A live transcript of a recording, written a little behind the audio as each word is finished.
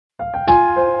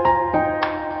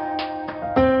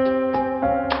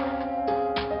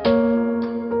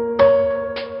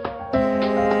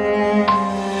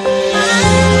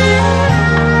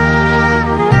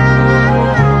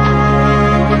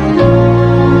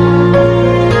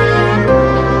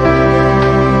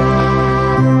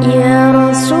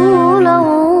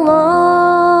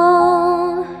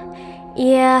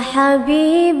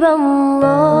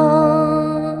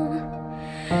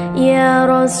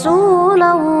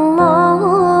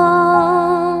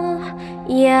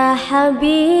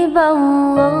حبيب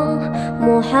الله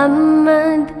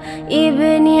محمد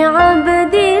ابن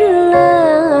عبد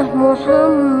الله،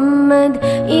 محمد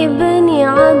ابن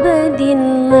عبد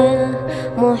الله،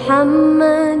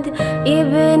 محمد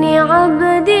ابن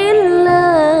عبد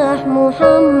الله،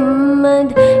 محمد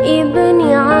ابن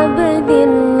عبد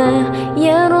الله.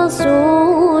 يا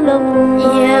رسول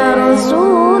الله يا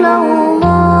رسول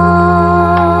الله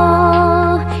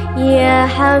يا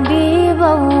حبيب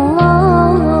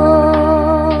الله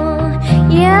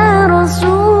يا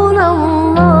رسول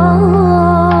الله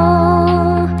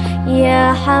يا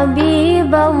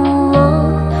حبيب الله.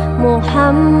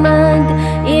 محمد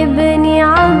ابن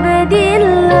عبد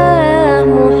الله،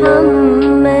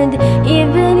 محمد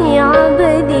ابن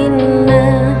عبد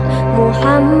الله،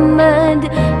 محمد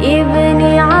ابن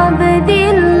عبد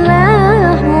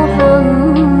الله،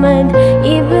 محمد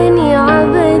ابن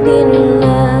عبد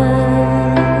الله.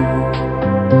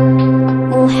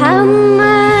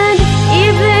 محمد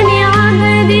ابن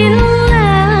عبد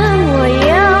الله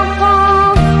ويا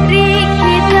قارئ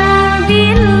كتاب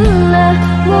الله،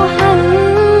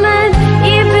 محمد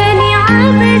ابن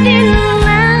عبد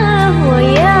الله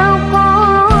ويا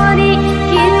قارئ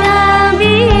كتاب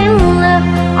الله.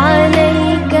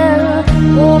 عليك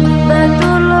قبة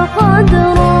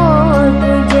القدرات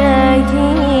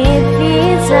تجاهد في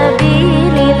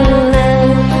سبيل الله،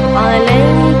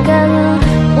 عليك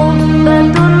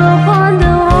قبة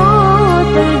القدرات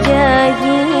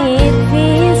تجاهد في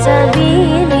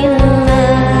سبيل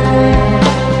الله.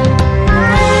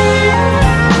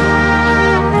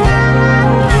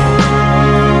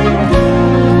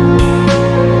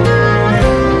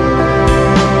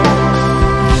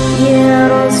 يا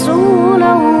رسول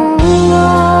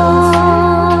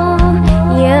الله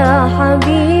يا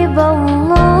حبيب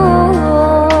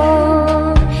الله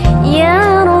يا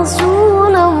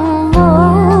رسول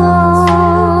الله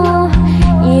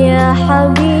يا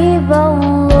حبيب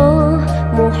الله.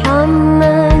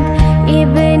 محمد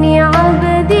ابن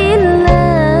عبد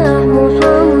الله،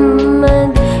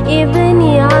 محمد ابن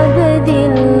عبد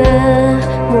الله،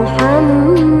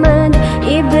 محمد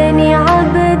ابن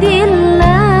عبد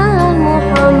الله،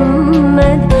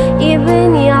 محمد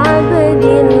ابن عبد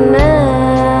الله.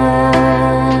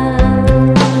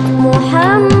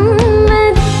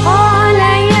 محمد قال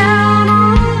يا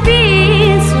ربي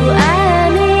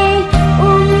سؤالي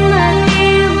أمتي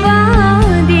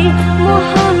بعدي،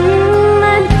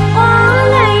 محمد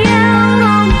قال يا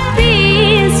ربي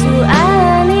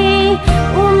سؤالي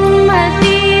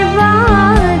أمتي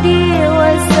بعدي.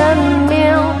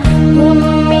 وسمعهم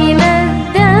من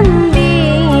الذنب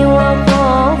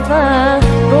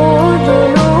وغفروا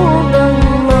ذنوب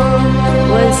الله،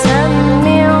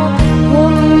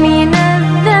 وسمعهم من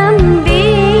الذنب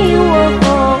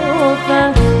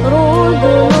وغفروا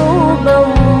ذنوب الله.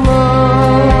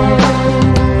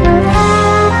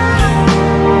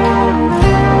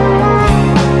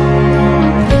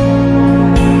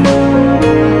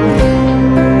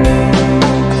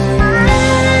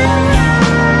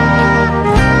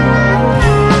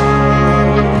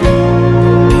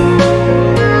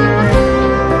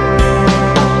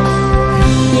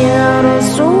 يا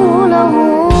رسول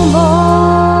الله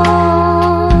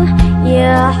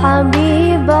يا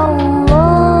حبيب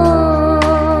الله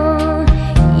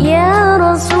يا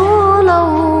رسول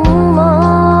الله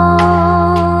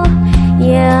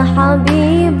يا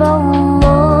حبيب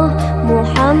الله.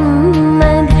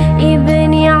 محمد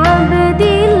ابن عبد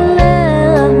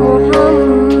الله،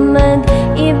 محمد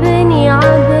ابن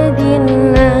عبد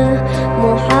الله،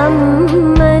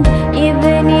 محمد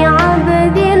ابن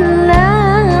عبد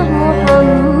الله،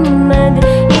 محمد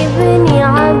ابن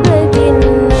عبد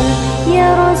الله. يا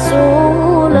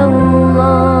رسول الله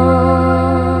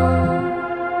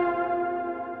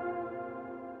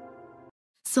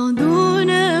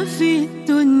صعدونا في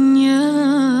الدنيا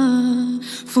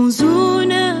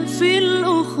فوزونا في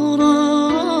الأخرى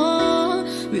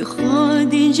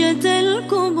بخادجة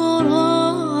الكبرى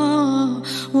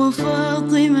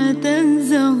وفاطمة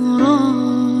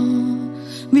الزهراء،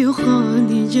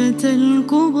 بخادجة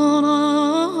الكبرى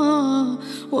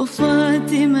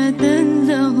وفاطمة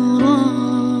الزهراء.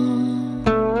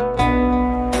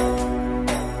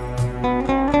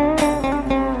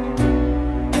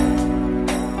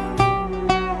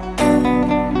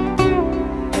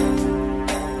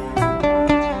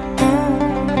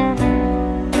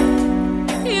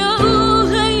 يا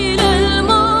أهيل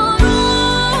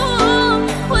المعروف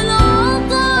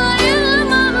والعطايا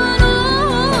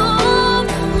المعروف،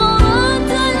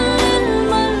 غرة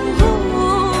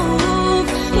للملهوف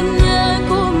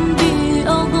إنكم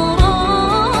بأضرار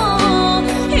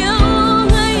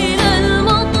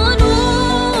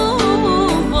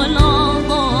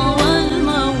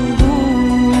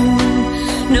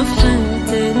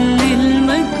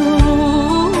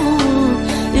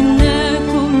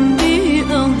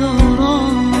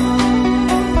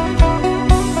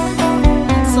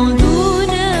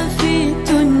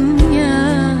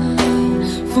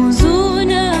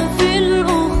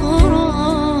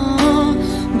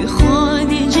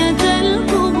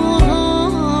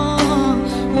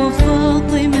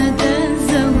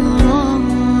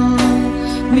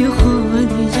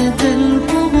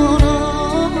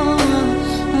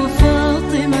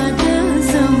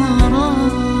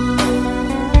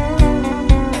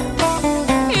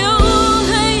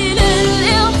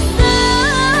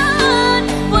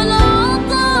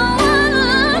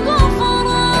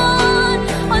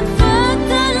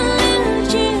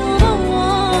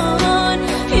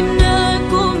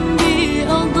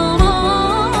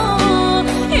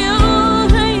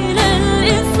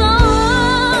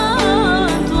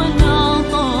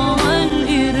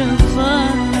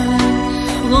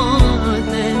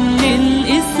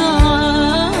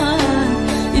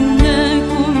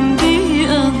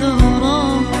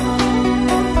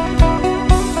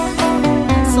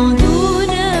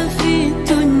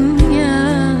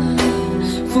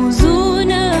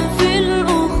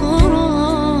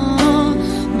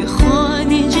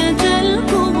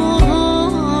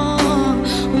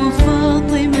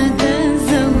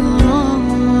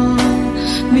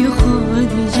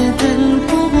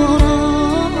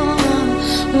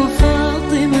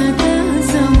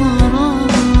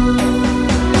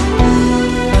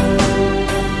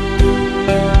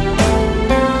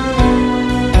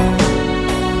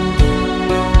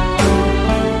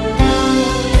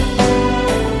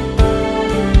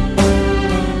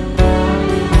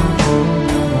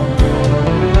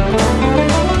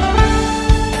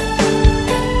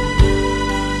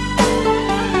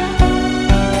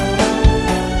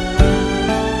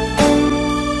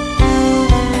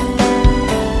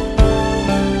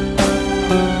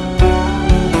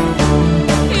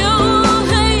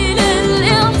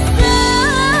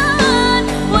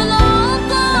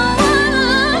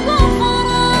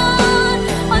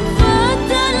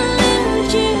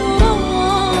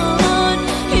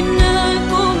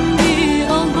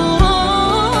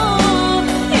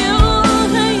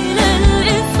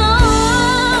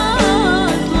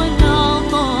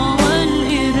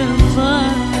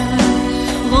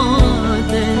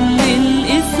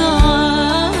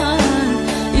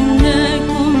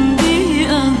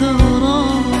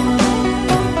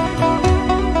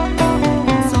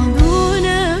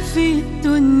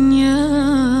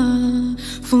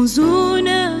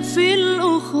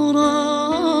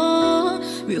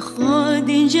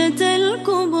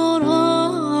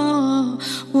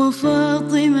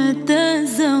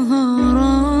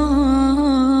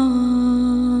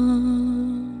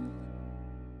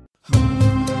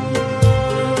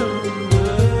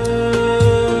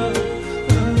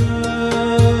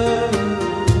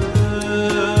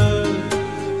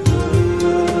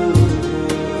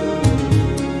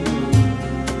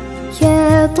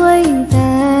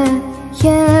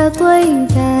يا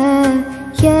طيبة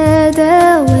يا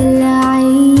دوا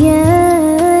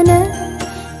العيانة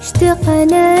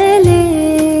اشتقنا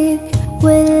لك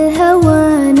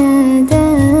والهوى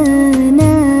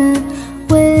نادانا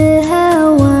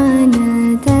والهوى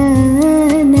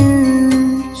نادانا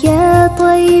يا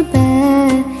طيبة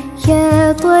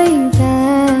يا طيبة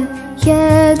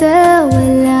يا دوا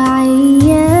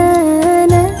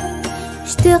العيانة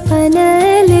اشتقنا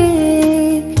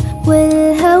لك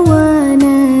والهوى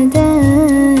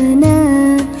نادانا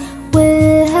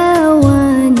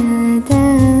والهوى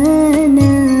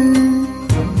نادانا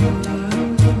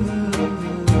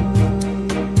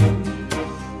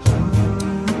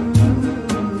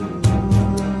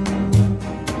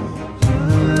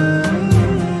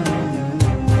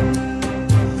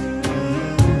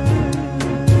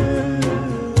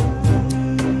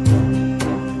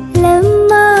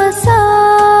لما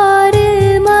صار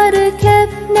المركب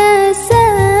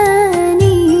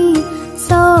نساني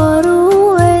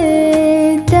صاروا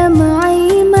الدمع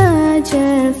ما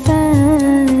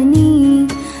جفاني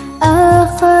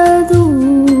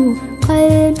أخذوا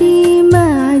قلبي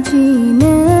مع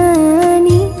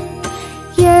جناني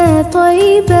يا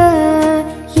طيبة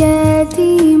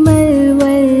يتيم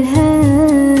الولهانا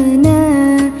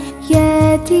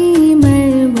يتيم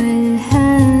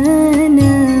الولهانا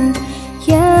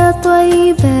يا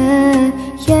طيبة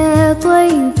يا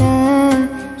طيبة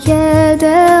يا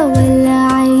دوا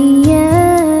العيانة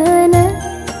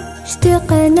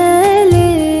اشتقنا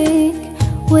لك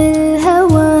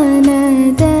والهوى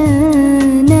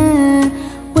نادانا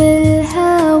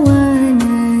والهوى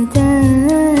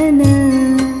نادانا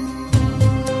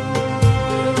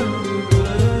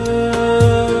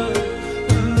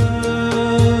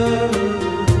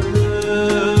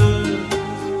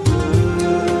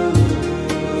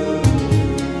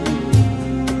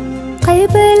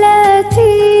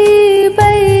قبلتي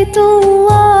بيت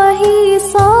الله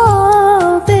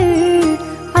صابر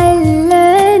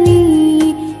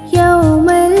علاني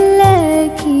يوما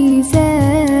لك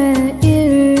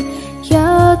زائر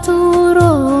يا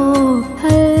ترى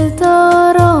هل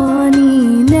تراني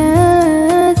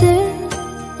ناذر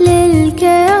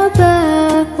للكعبة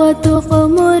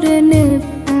وتغمرني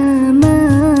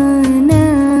بأمانة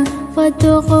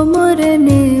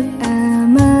وتغمرني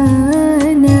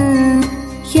بأمانة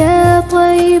يا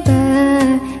طيبة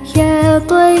يا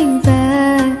طيبة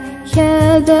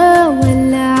يا دوا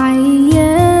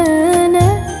العيانة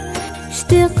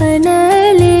اشتقنا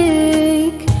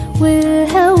لك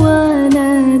والهوى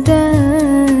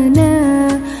نادانا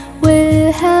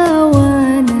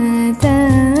والهوى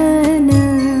نادانا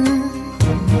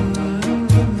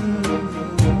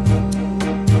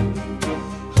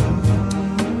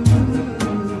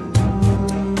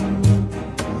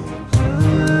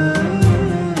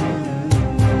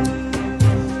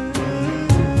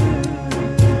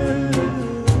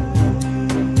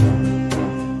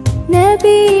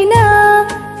نبينا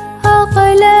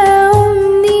أقلى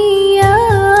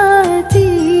أمنياتي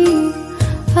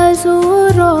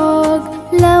أزورك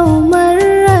لو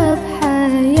مر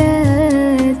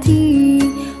بحياتي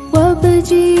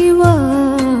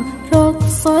وبجوارك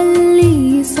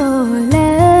صلي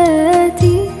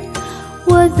صلاتي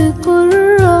واذكر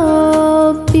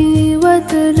ربي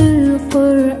واتل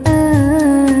القرآن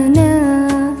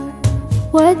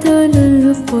واتل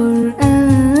القرآن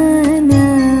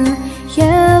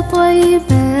يا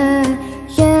طيبة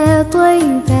يا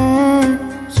طيبة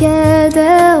يا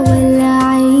دوا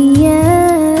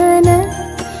العيانة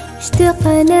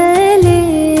اشتقنا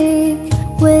لك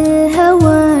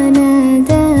والهوى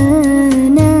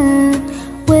نادانا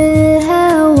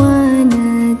والهوى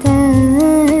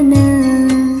نادانا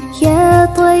يا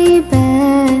طيبة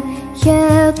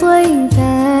يا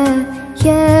طيبة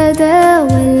يا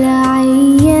دوا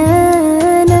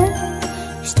العيانة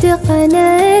اشتقنا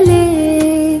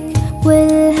لك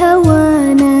والهوى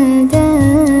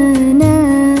نادانا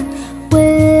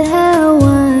والهوى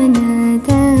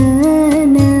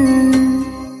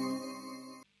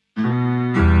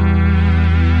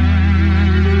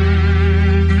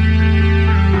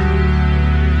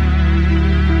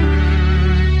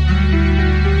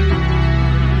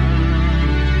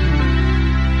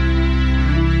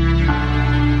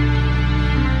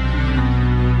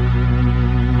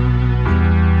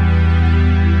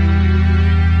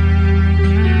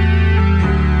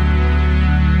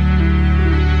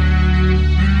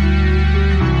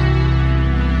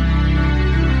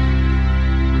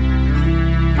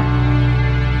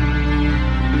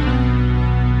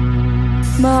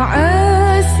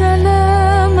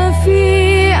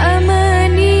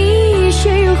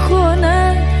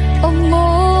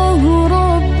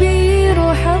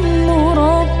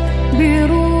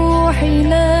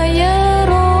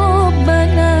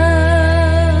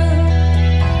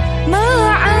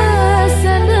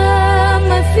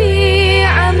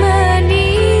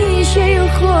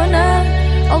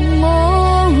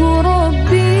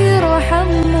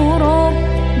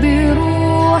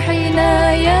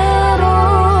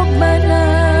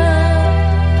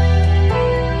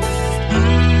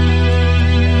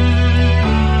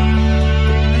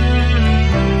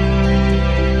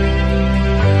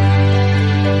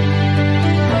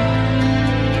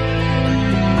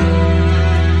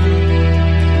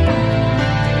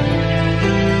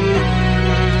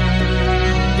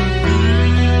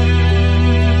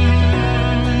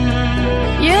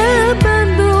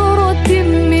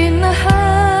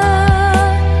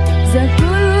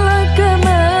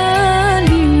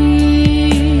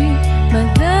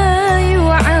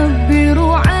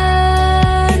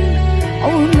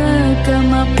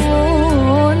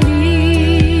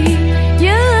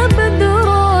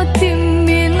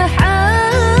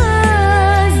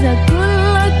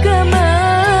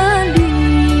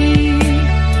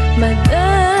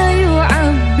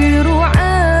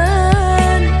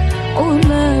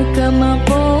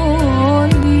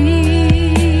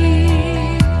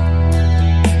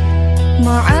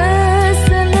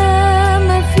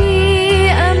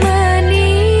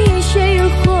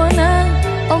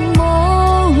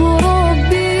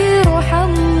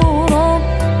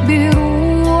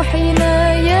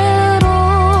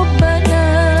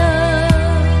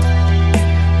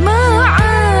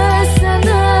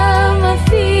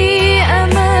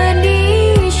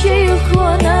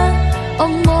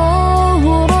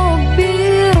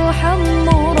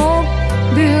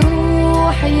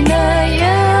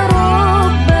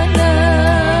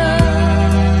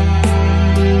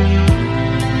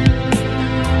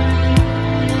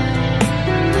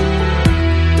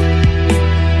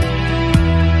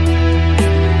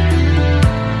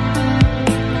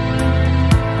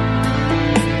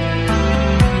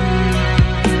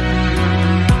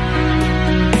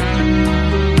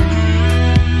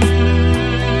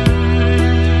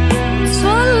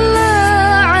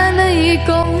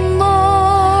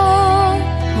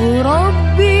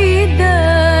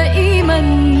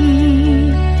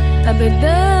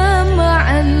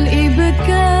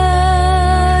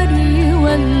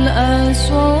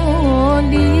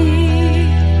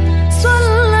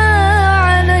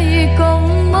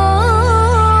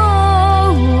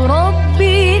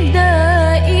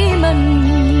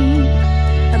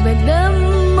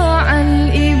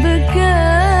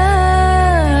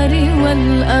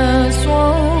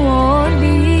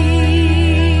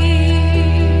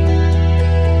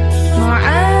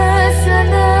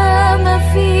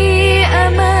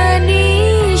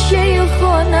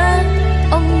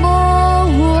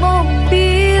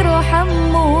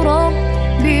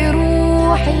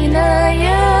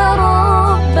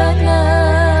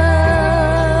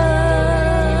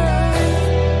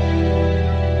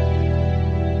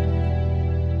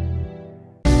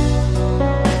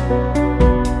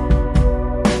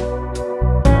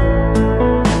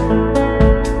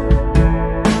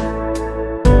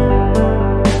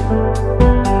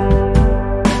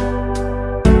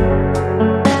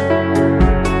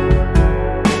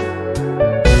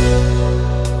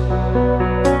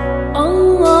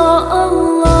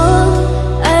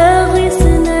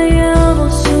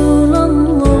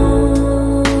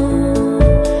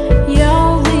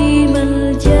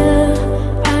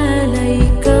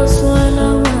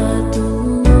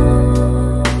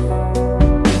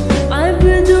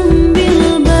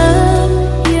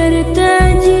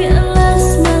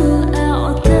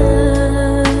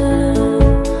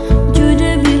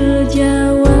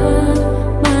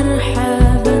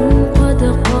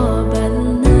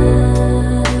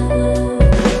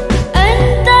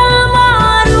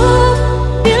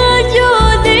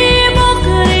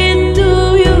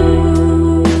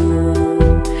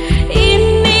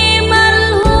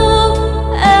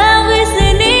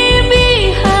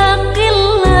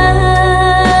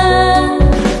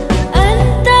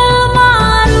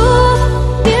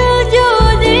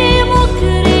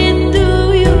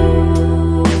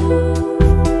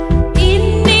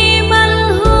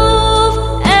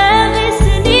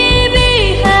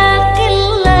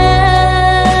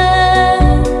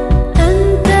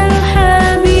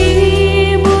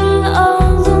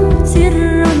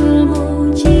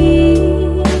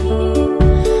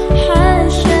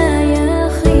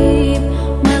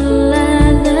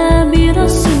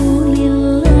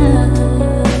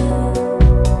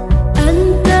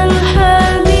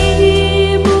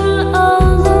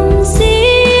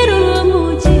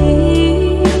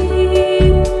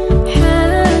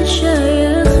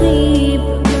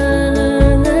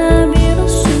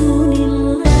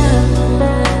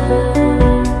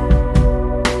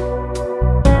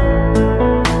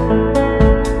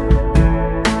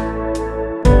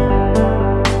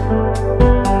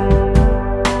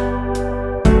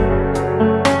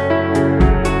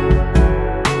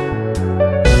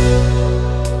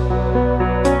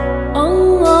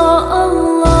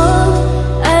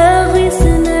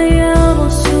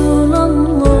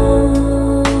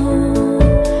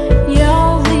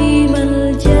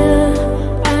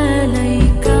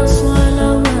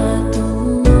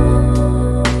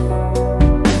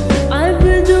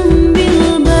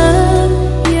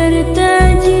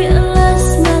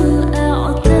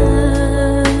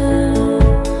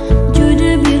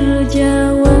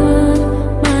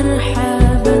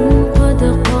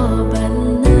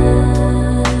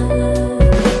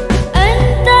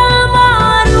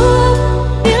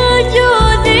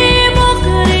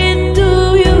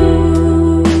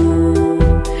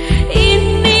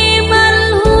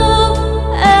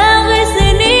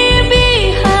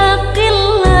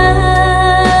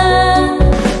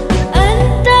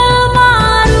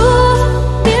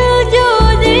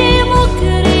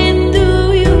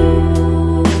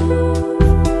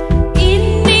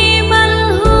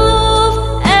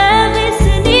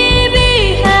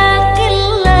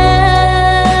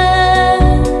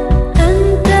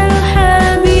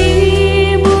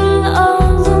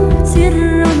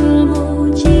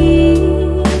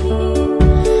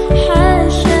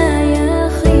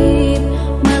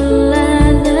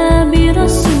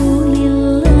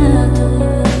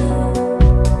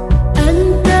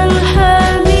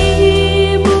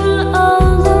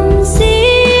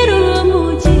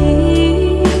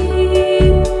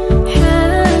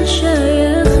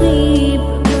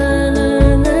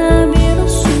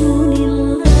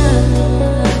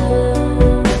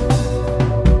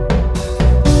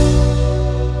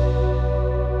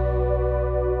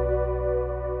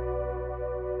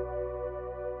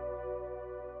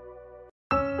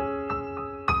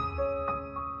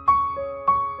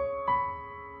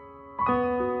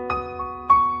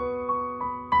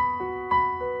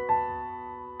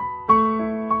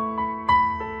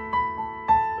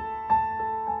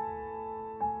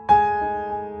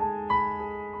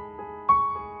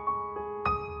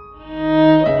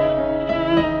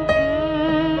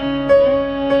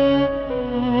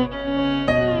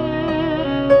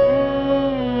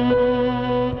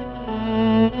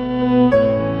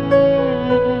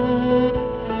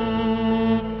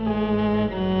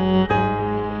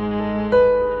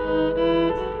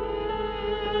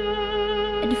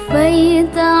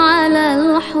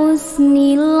الحسن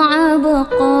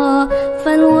العبقى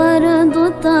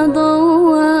فالورد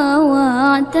تضوى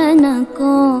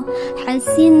واعتنقا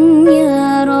حسن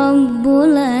يا رب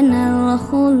لنا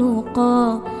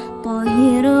الخلقا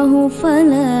طهره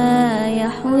فلا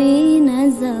يحوي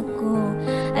نزكا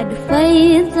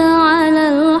أدفيت على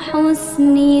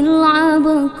الحسن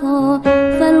العبقى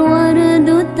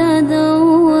فالورد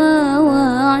تضوى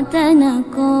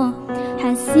واعتنقا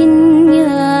حسن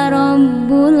يا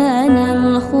رب لنا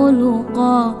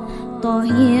الخلقا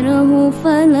طهره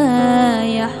فلا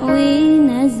يحوي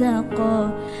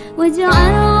نزقا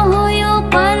واجعله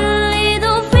يقلد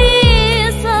في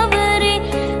صبري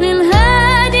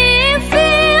للهادي في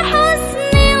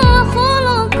حسن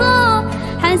الخلقا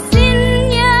حسن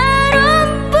يا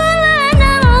رب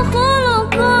لنا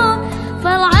الخلقا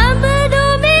فالعبد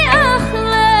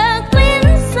بأخلاق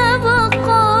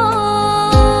سبقا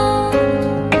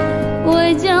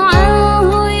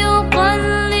واجعله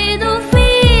يقلد في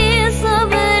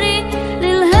صبري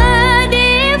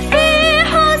للهادي في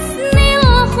حسن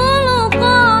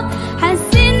الخلقا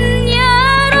حسن يا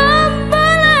رب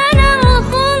لنا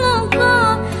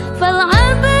الخلقا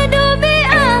فالعبد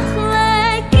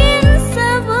بأخلاق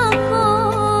سبقا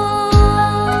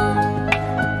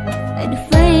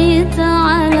أدفيت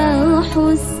على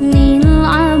الحسن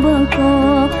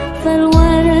العبقى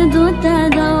فالورد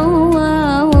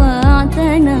تضوى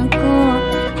واعتنقا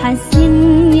حسن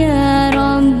يا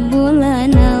رب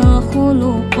لنا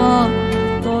الخلقا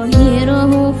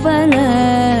طهره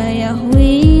فلا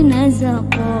يهوي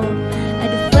نزقا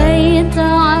أدفيت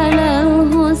على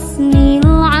الحسن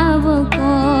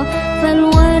العبقى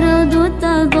فالورد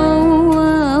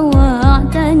تضوى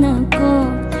واعتنقا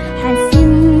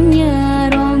حسن يا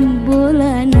رب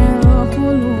لنا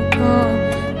الخلقا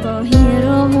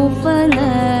طهره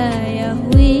فلا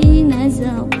يهوي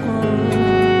نزقا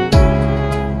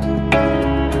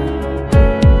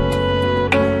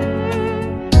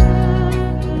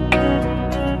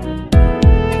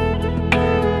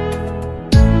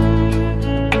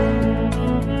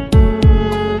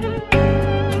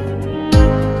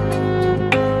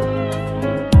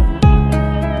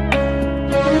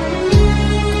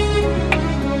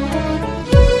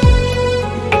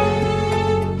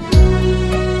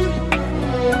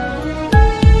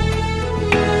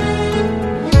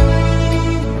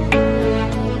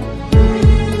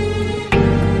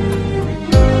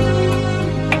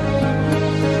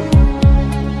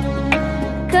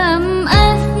كم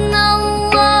أثنى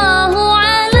الله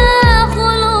على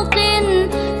خلق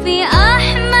في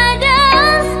أحمد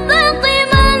أصدق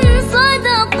من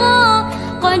صدقا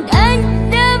قد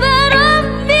أدب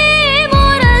ربي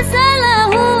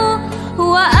مرسله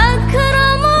هو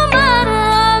أكرم من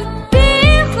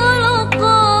ربي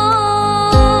خلقا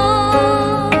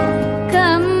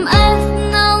كم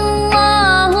أثنى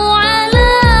الله على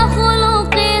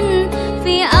خلق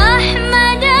في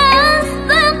أحمد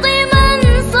أصدق من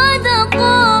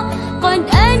صدقا قد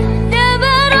أدب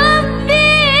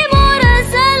ربي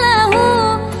مرسله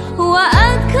هو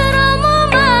أكرم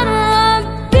من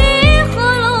ربي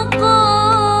خلقا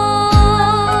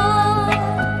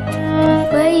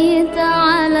بيت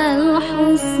على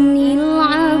الحسن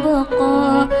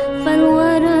العبقى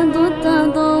فالورد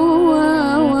تضوى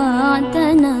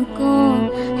واعتنقا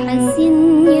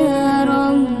حسن يا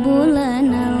رب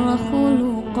لنا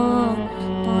الخلقا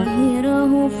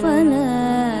طهره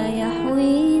فلا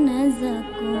يحوي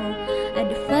نزكا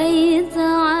أدفيت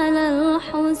على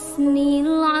الحسن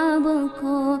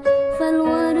العبقى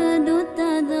فالورد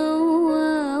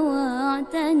تضوى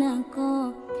واعتنقا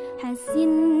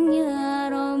حسن يا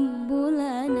رب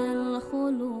لنا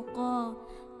الخلقا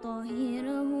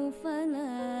طهره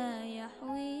فلا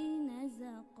يحوي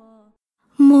نزقا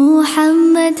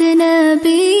محمد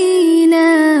نبينا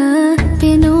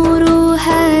بنور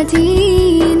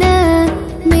هدينا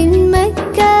من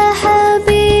مكة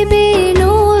حبيبي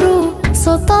نور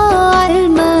سطاع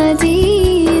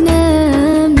المدينة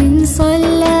من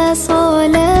صلى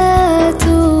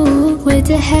صلاته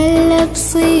وتهلى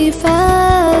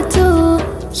بصفاته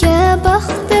يا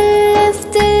بخت اللي في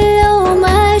دله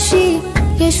ماشي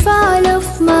يشفع له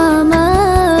في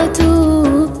مماته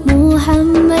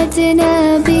محمد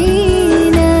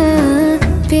نبينا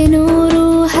بنور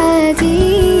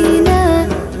هدينا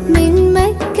من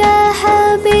مكة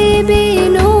حبيبي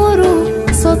نور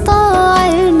سطاع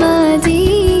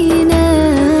المدينة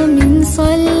من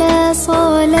صلى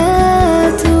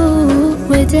صلاته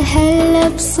وتهلى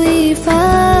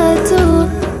بصفاته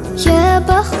يا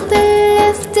بخت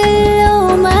اللي في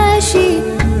دله ماشي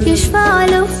يشفع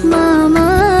له في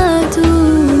مماته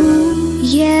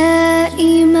يا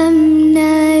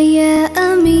إمامنا يا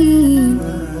أمين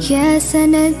يا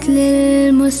سند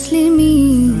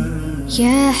للمسلمين.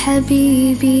 يا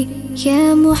حبيبي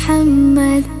يا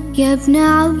محمد يا ابن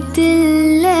عبد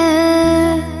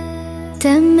الله،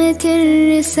 تمت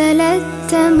الرسالة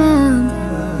تمام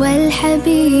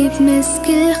والحبيب مسك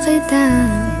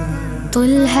الختام.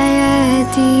 طول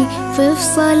حياتي في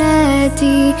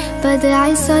صلاتي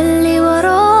بدعي صلي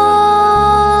وراه.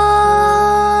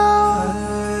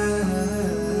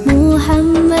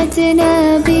 محمد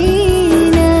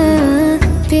نبينا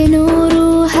بنور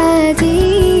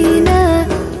هدينا،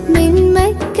 من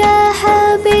مكة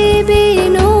حبيبي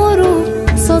نور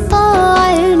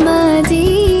سطاع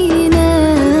المدينة.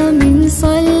 من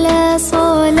صلى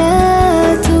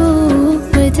صلاته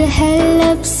وتهلى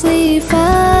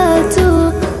بصفاته،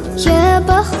 يا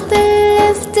بخت اللي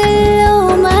في دله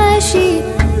ماشي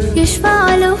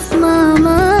يشفع له في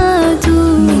مماته.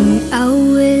 من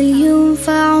أول يوم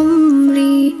في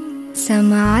عمري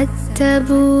سمعت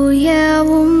أبويا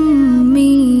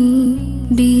وأمي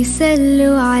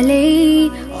بيسلوا عليه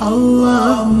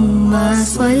اللهم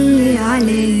صل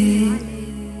عليه.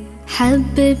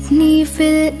 حببني في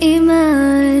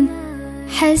الإيمان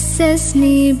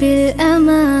حسسني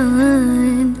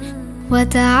بالأمان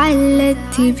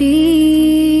وتعلقت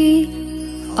بيه.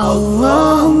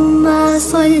 اللهم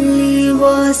صل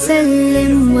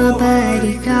وسلم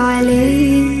وبارك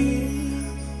عليه.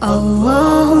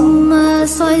 اللهم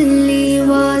صل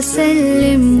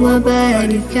وسلم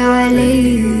وبارك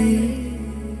عليه.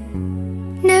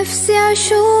 نفسي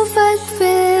أشوفك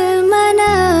في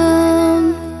المنام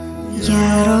يا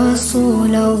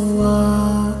رسول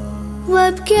الله،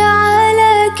 وابكي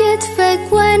على كتفك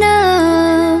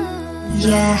وانام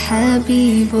يا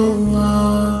حبيب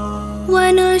الله.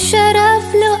 وانا شرف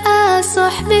لقى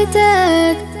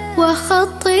صحبتك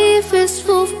وخطي في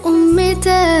صفوف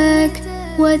أمتك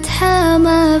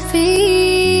واتحامى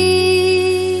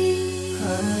فيك.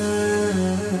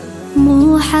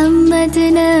 محمد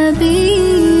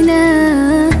نبينا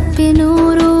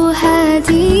بنور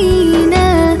هدينا،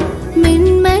 من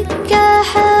مكة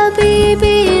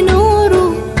حبيبي نور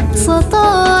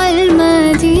سطاع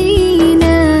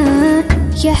المدينة.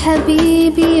 يا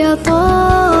حبيبي يا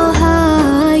طه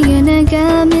يا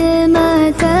نجم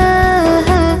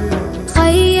المتاهة،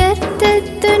 غيرت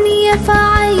الدنيا في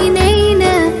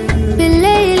عينينا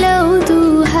بالليل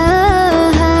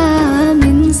ودوهاها.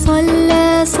 من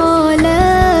صلى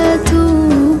صلاته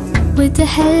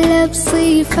وتحلى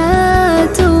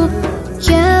بصفاته،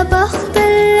 يا بخت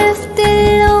اللي في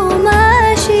دله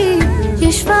ماشي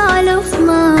يشفع له في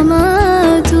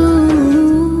مماته.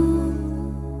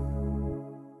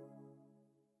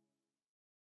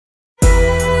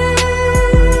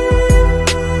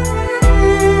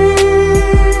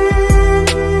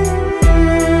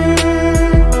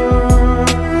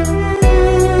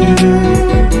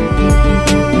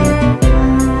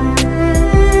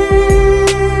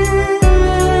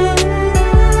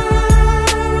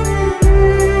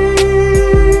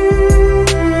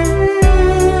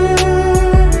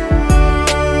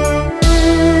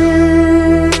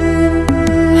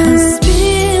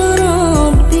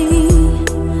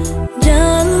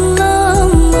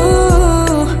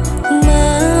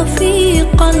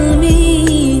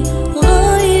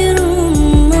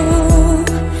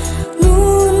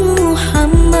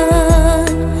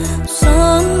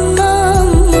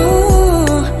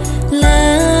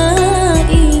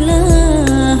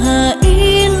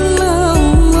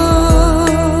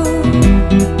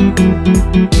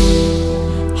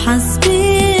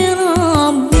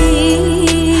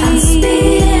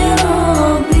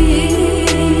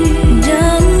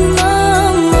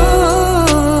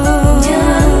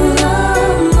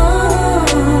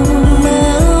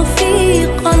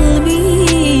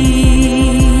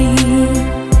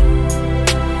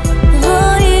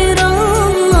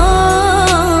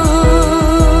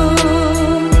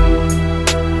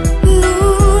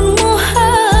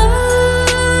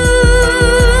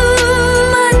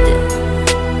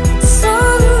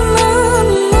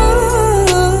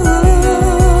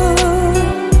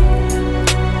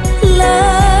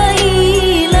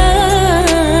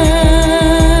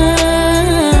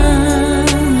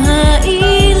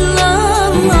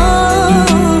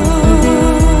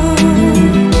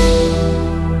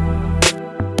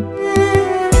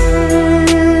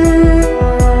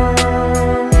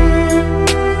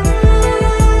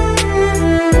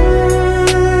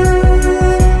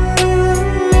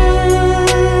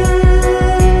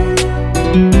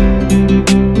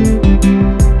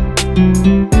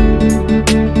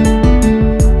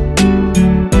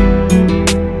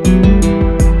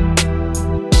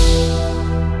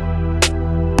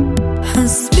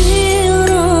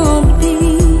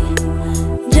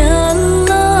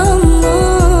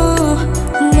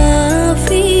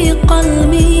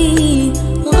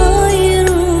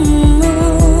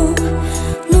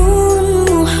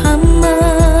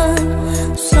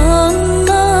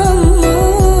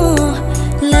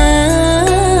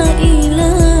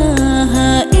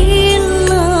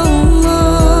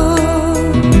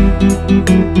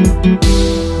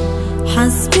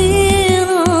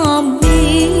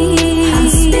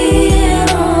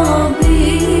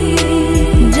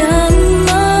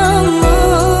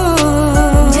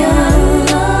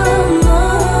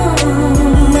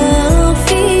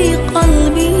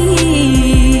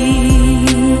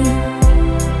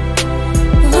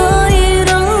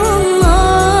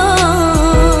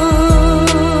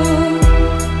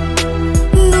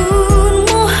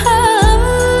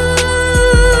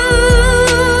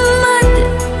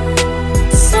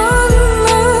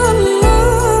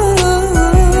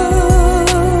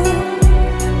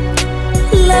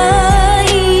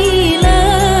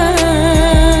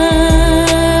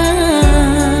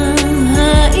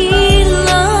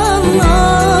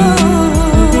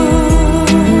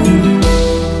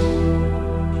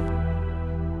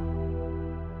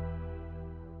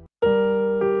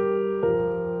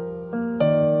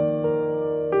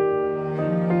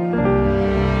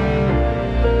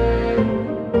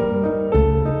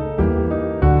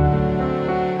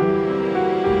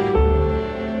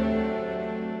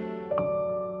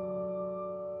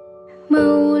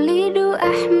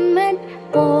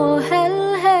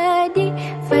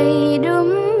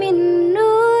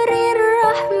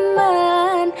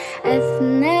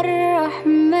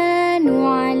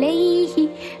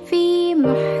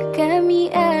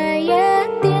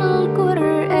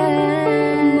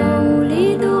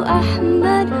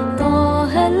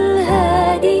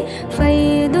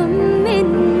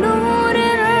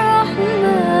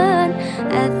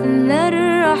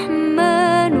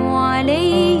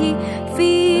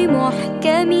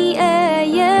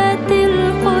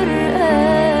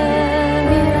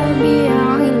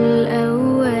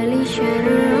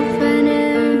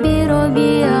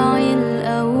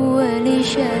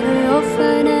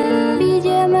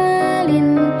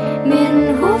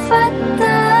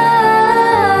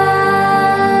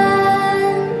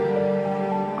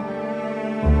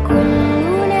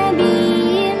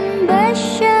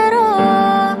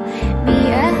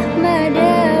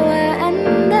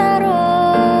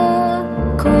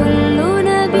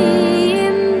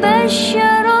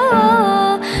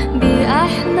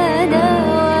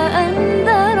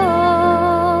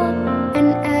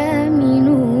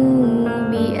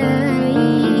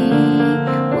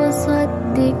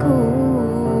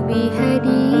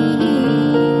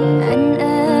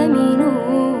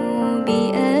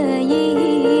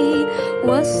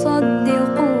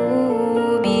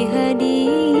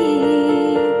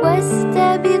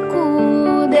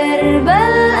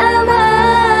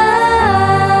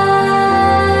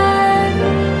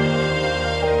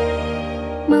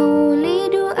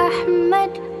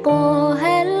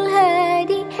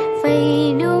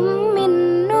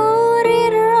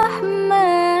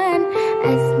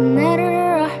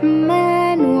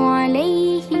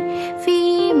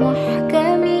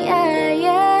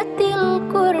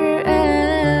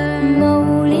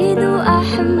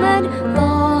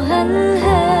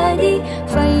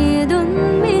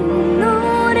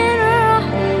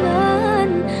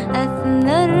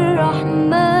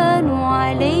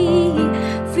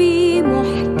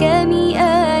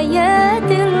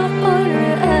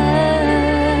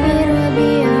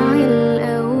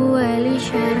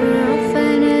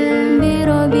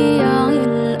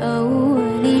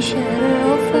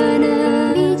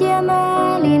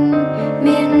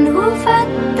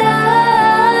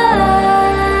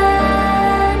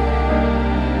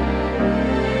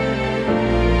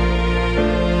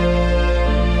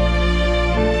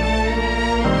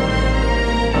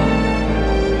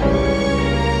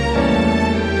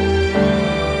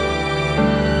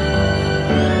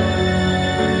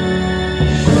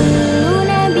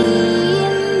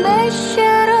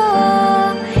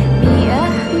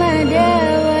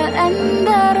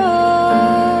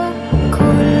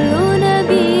 كل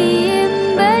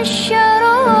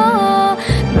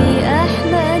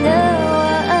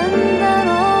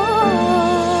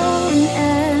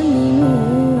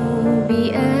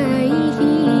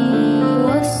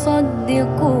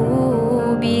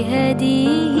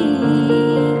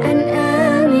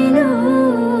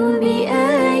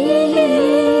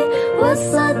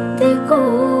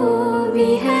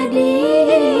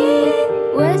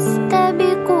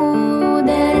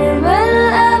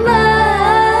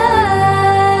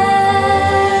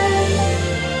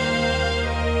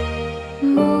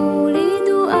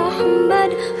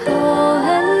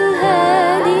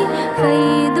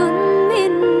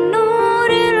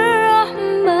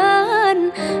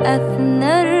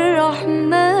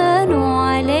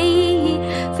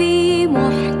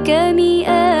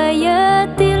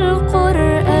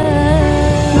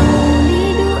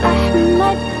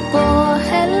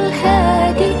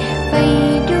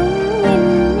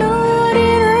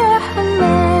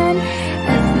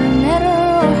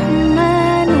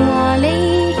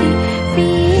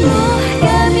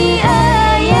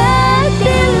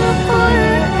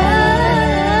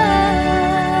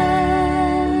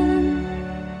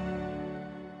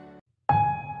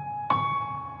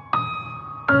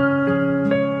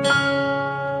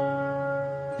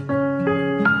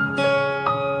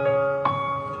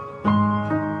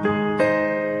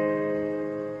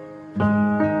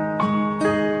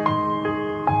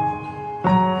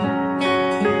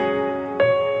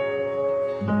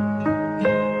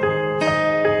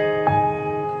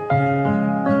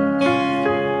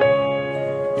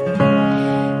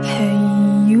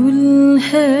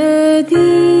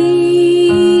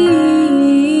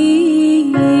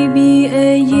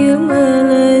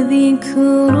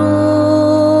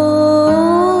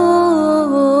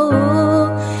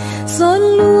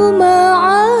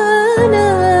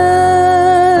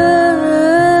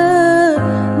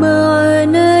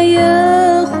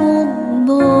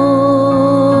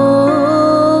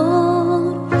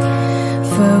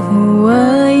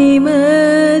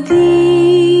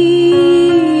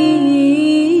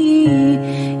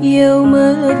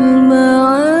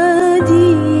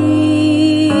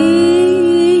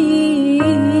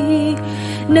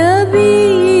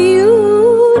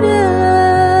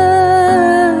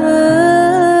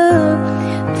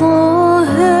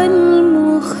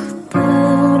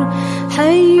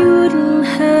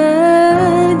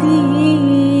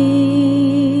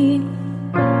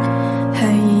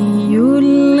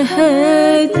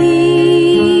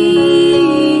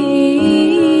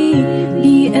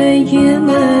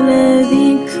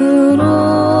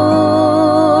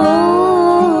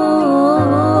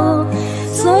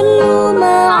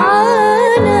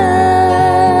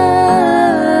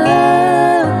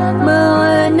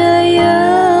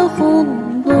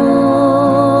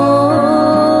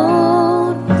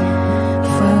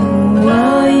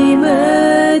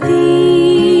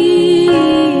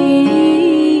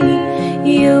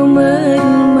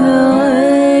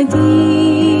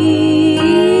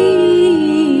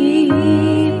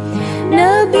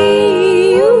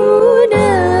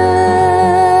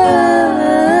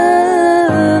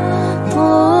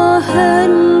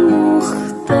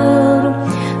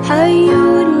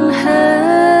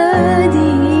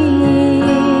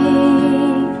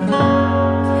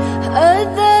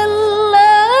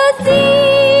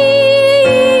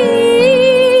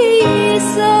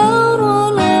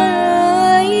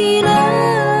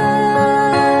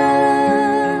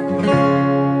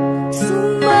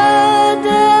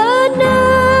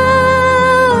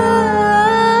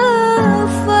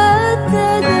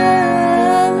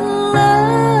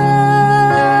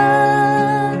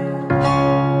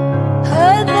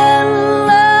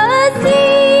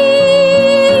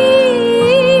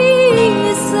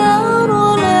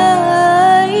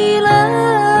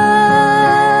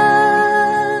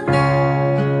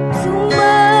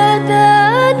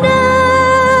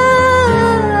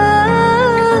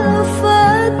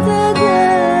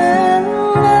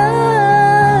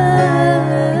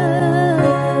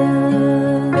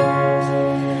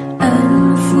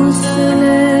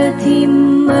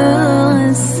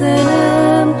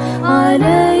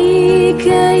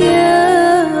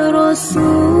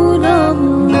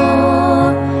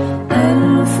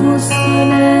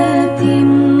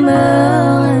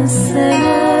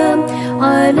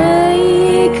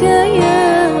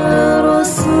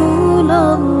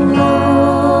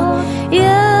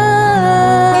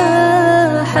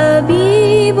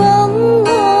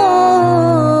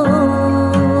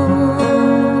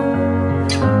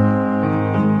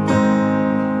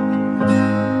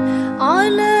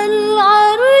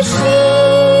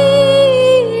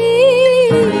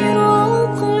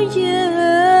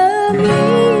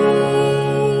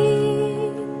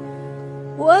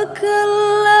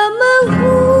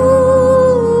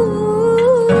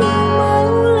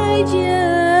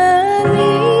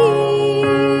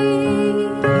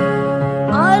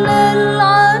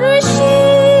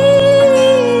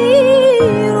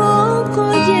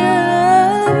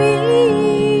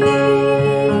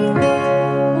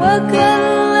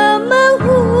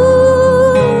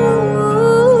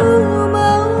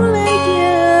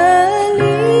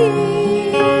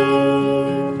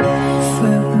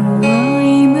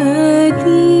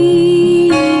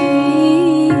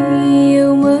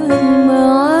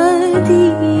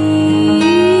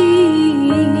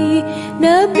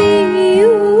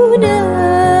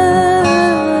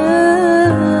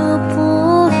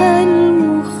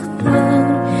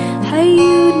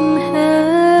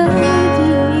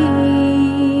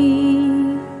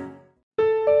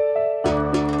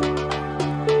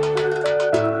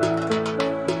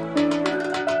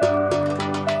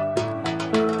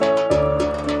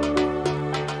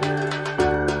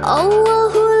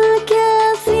الله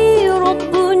الكافي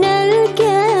ربنا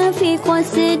الكافي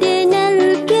قصدنا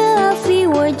الكافي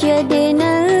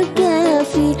وجدنا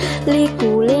الكافي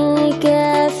لكل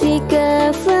الكافي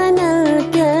كافنا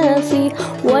الكافي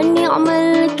ونعم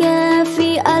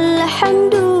الكافي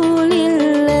الحمد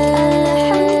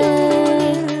لله.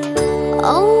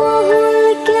 الله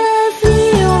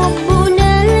الكافي ربنا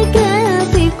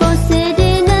الكافي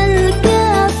قصدنا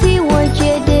الكافي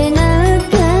وجدنا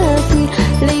الكافي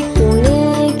لكل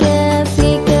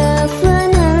الكافي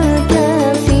كافنا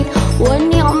الكافي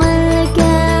ونعم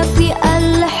الكافي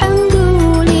الحمد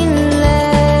لله.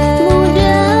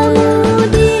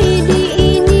 Muda-mudi di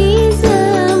ini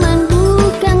zaman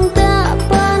bukan tak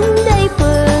pandai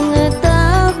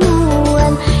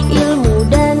pengetahuan, ilmu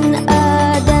dan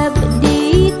adab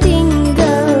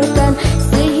ditinggalkan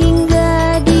sehingga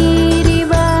diri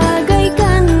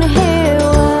bagaikan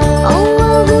hewan.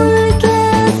 Allahul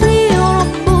kafi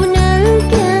rabbuna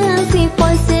al-kafi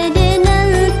qasadna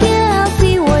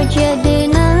al-kafi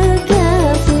wajadna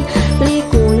al-kafi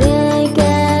likulli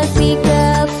al-kafi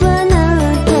kafana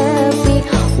al-kafi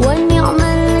wa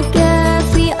ni'mal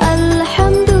kafi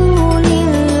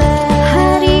alhamdulillah.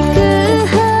 Hari ke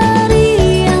hari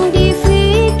yang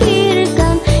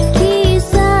difikirkan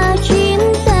kisah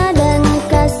cinta dan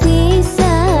kasih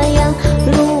sayang,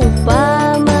 lupa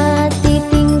mati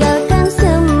tinggalkan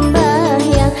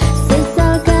sembahyang,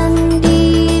 sesalkan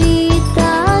diri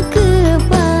tak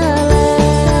kepala.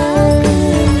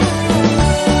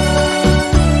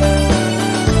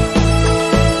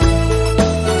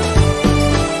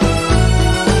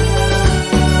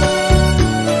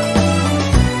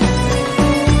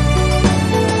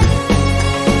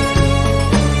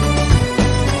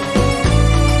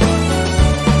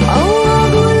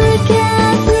 Allahul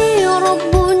kafi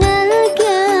rabbuna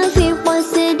al-kafi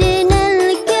qasadna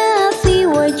al-kafi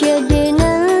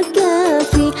wajadna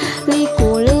al-kafi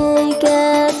likulli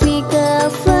al-kafi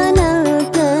kafana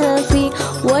al-kafi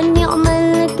wa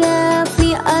ni'mal kafi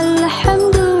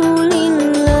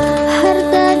alhamdulillah.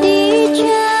 Harta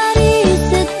dicari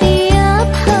setiap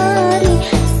hari,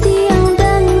 siang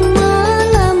dan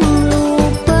malam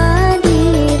lupa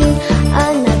diri,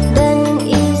 anak dan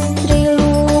istri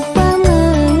lupa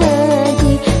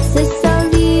mengaji, sesal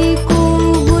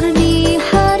dikubur di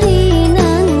hari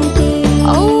nanti.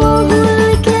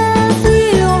 Allahul kafi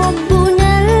rabbuna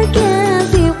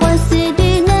al-kafi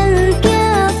qasadna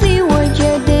al-kafi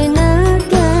wajadna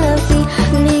al-kafi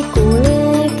likulli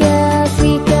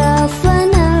al-kafi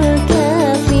kafana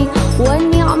al-kafi wa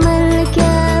ni'mal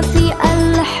kafi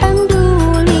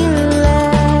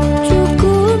alhamdulillah.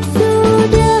 Cukup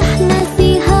sudah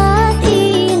nasihat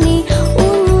ini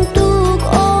untuk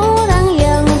orang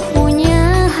yang punya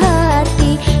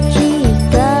hati.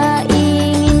 Jika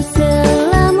ingin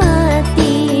selamat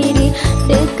diri,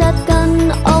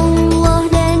 dekatkan Allah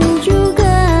dan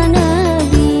juga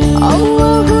Nabi.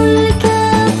 Allahul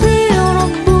kafi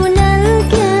rabbuna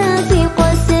al-kafi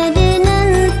qasadna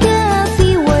al-kafi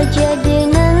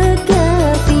wajadna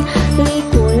al-kafi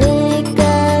likulli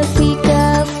al-kafi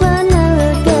kafana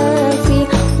al-kafi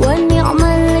wa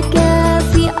ni'mal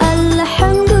kafi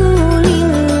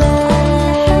alhamdulillah.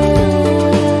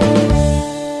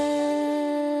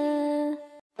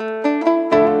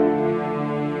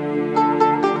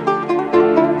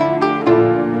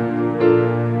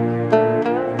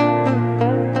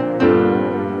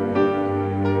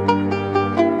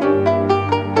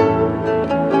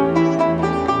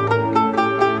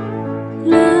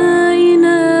 La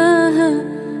ilaha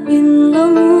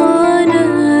illallah,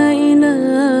 la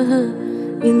ilaha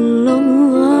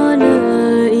illallah, la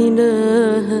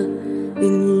ilaha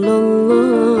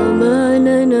illallah, ma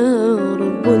lana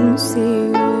rabbun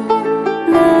siwa.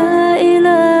 La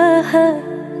ilaha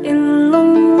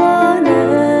illallah, la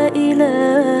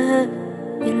ilaha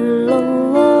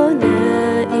illallah, la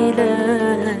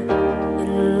ilaha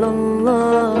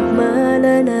illallah, ma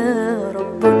lana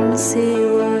rabbun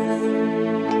siwa.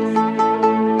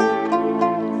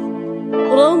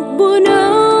 ربنا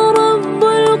رب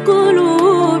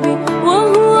القلوب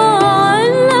وهو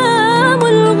علام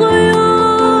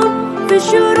الغيوب، في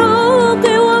الشروق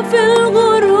وفي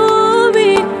الغروب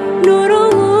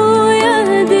نوره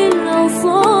يهدي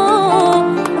الأصحاب.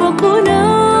 ربنا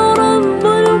رب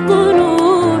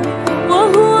القلوب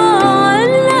وهو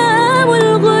علام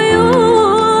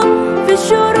الغيوب، في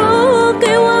الشروق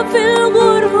وفي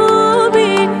الغروب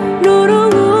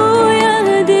نوره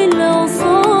يهدي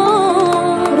الأصحاب.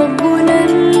 ربنا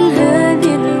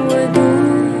الهادي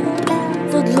الودود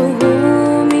فضله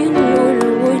ملء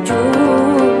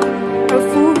الوجود،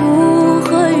 عفوه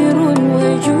خير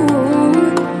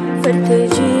وجود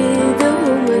فارتجي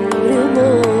دوما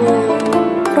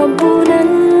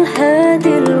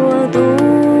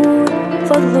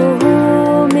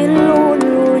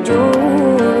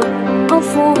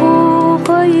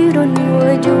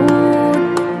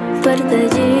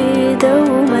فارتجي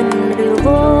دوما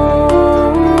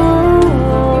رضا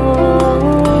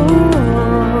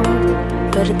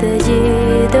فارتجي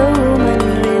دوما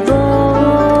رضا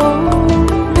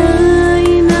لا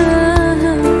إله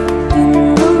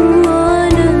إلا الله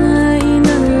لا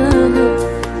إله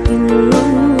إلا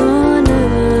الله لا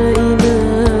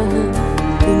إله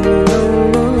إلا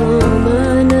الله ما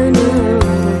لنا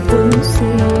رب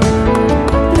سواه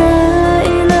لا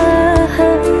إله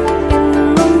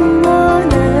إلا الله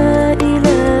لا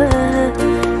إله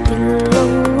إلا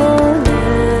الله لا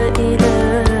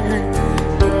إله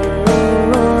إلا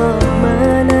الله ما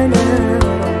لنا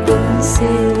رب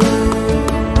سواه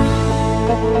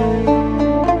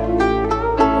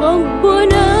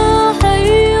ربنا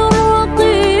حي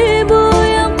رقيب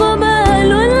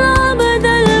يقبل العبد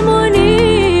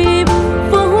المنيب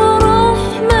فهو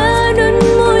رحمن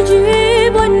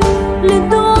مجيب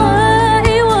للدعاء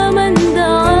ومن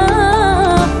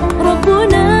دعاه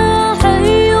ربنا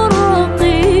حي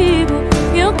رقيب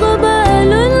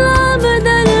يقبل العبد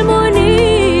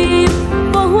المنيب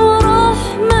فهو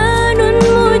رحمن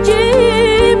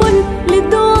مجيب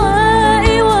للدعاء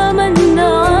ومن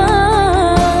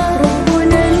دعاه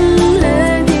ربنا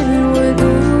الهادي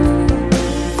الودود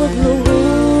فضله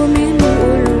ملء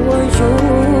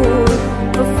الوجود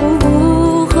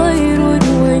عفوه خير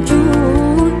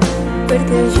وجود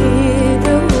فارتجي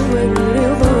دوما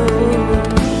رضا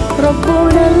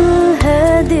ربنا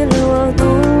الهادي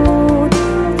الودود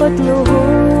فضله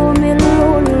ملء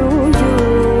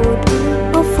الوجود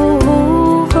عفوه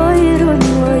خير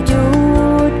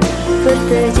وجود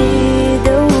فارتجي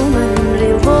دوما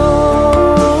رضا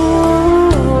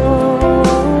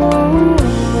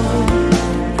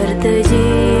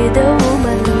فارتجي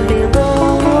دوما رضا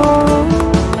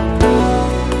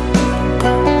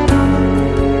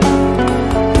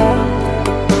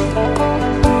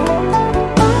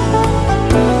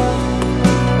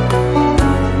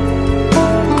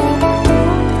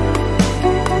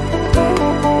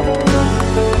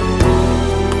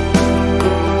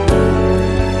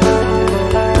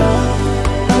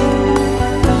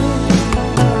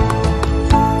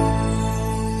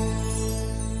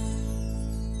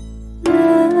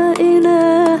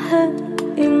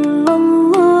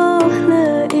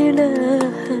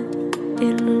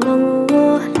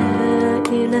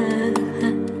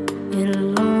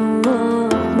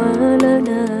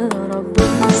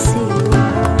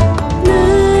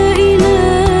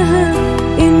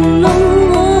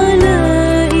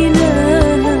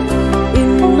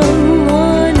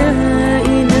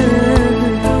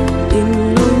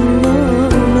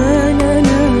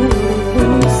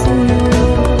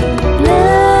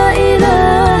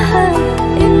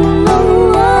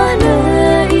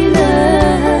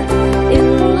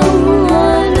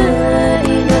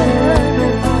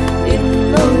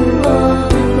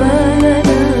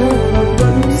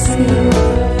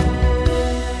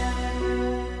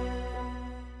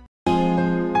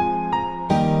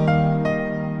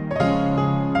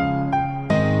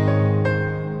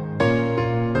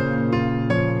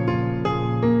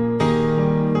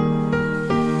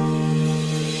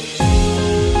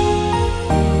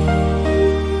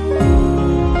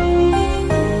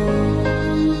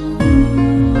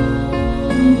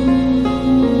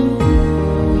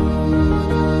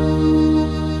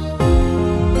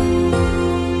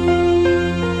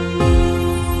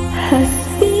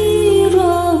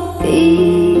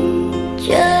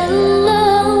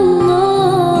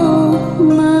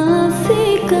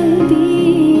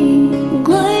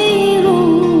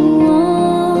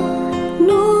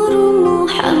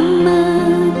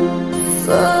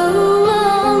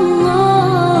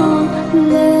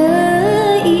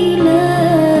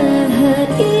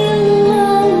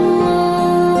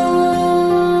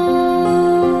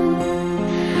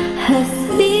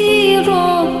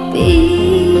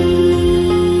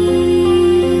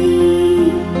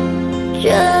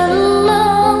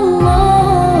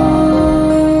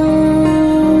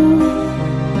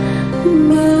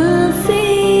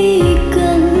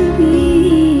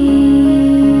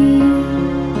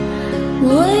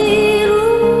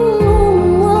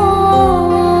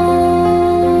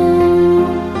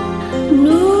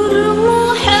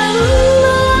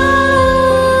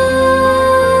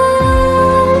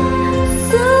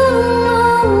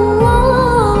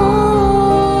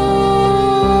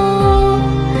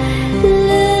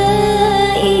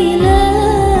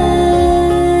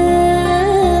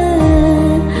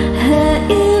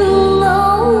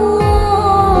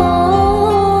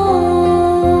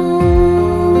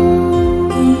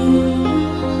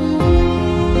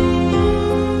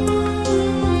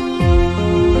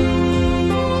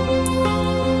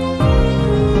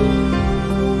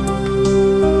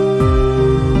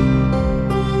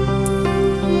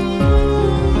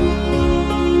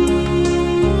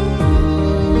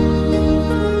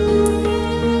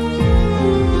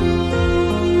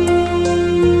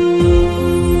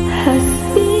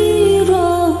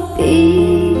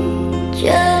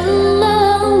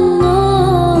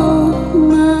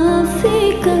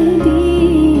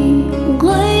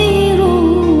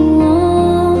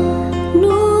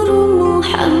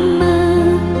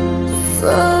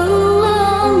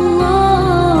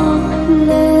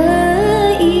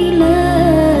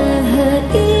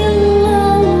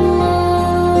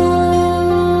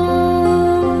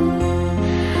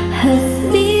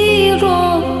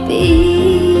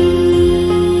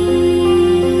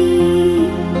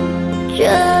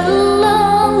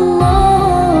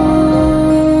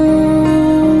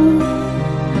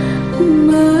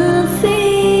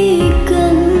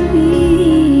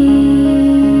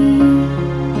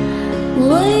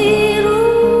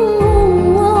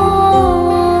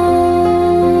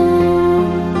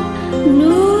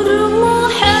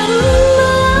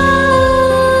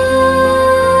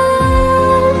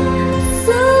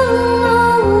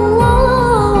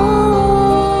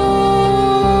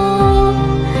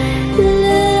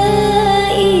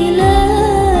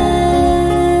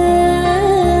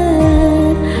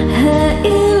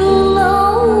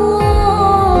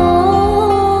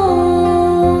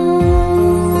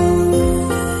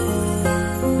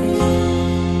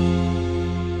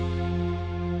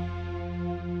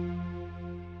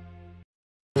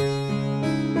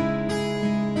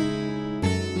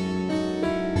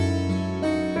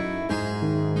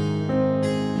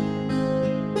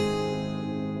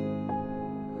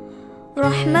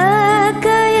رحمك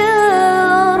يا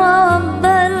رب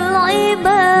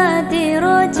العباد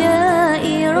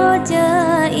رجائي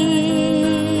رجائي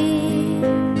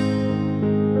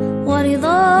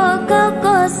ورضاك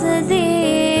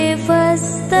قصدي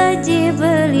فاستجب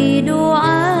لي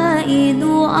دعائي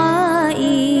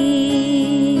دعائي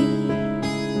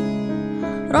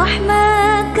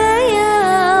رحمك يا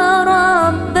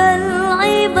رب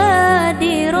العباد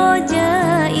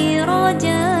رجائي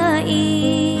رجائي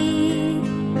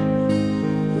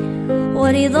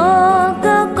ورضاك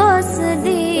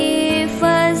قصدي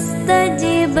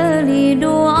فاستجب لي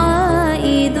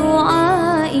دعائي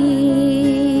دعائي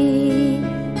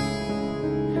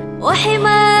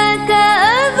وحماك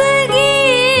أبغي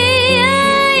يا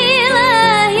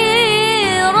إلهي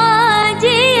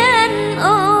راجيا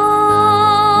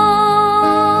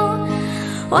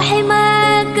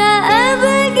وحماك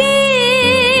أبغي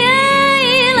يا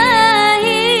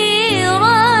إلهي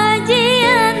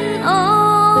راجيا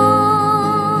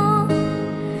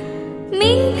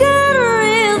منك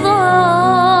الرضا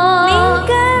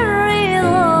منك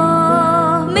الرضا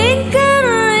منك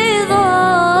الرضا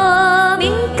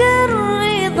منك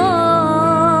الرضا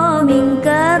منك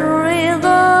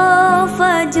الرضا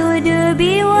فجد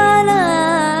بولائي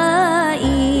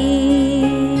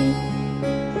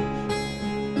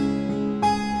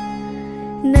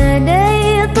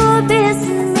ناديت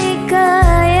باسمك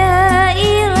يا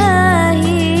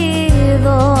إلهي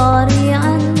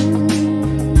ضارعا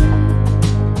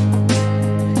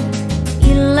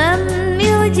إن لم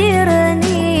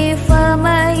يجرني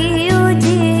فمن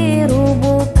يجير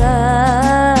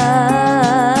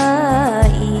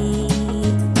بكائي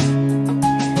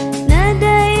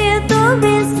ناديت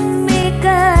باسمك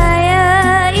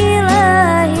يا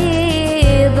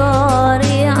إلهي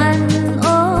ضارعا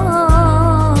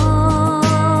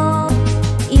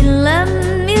إن لم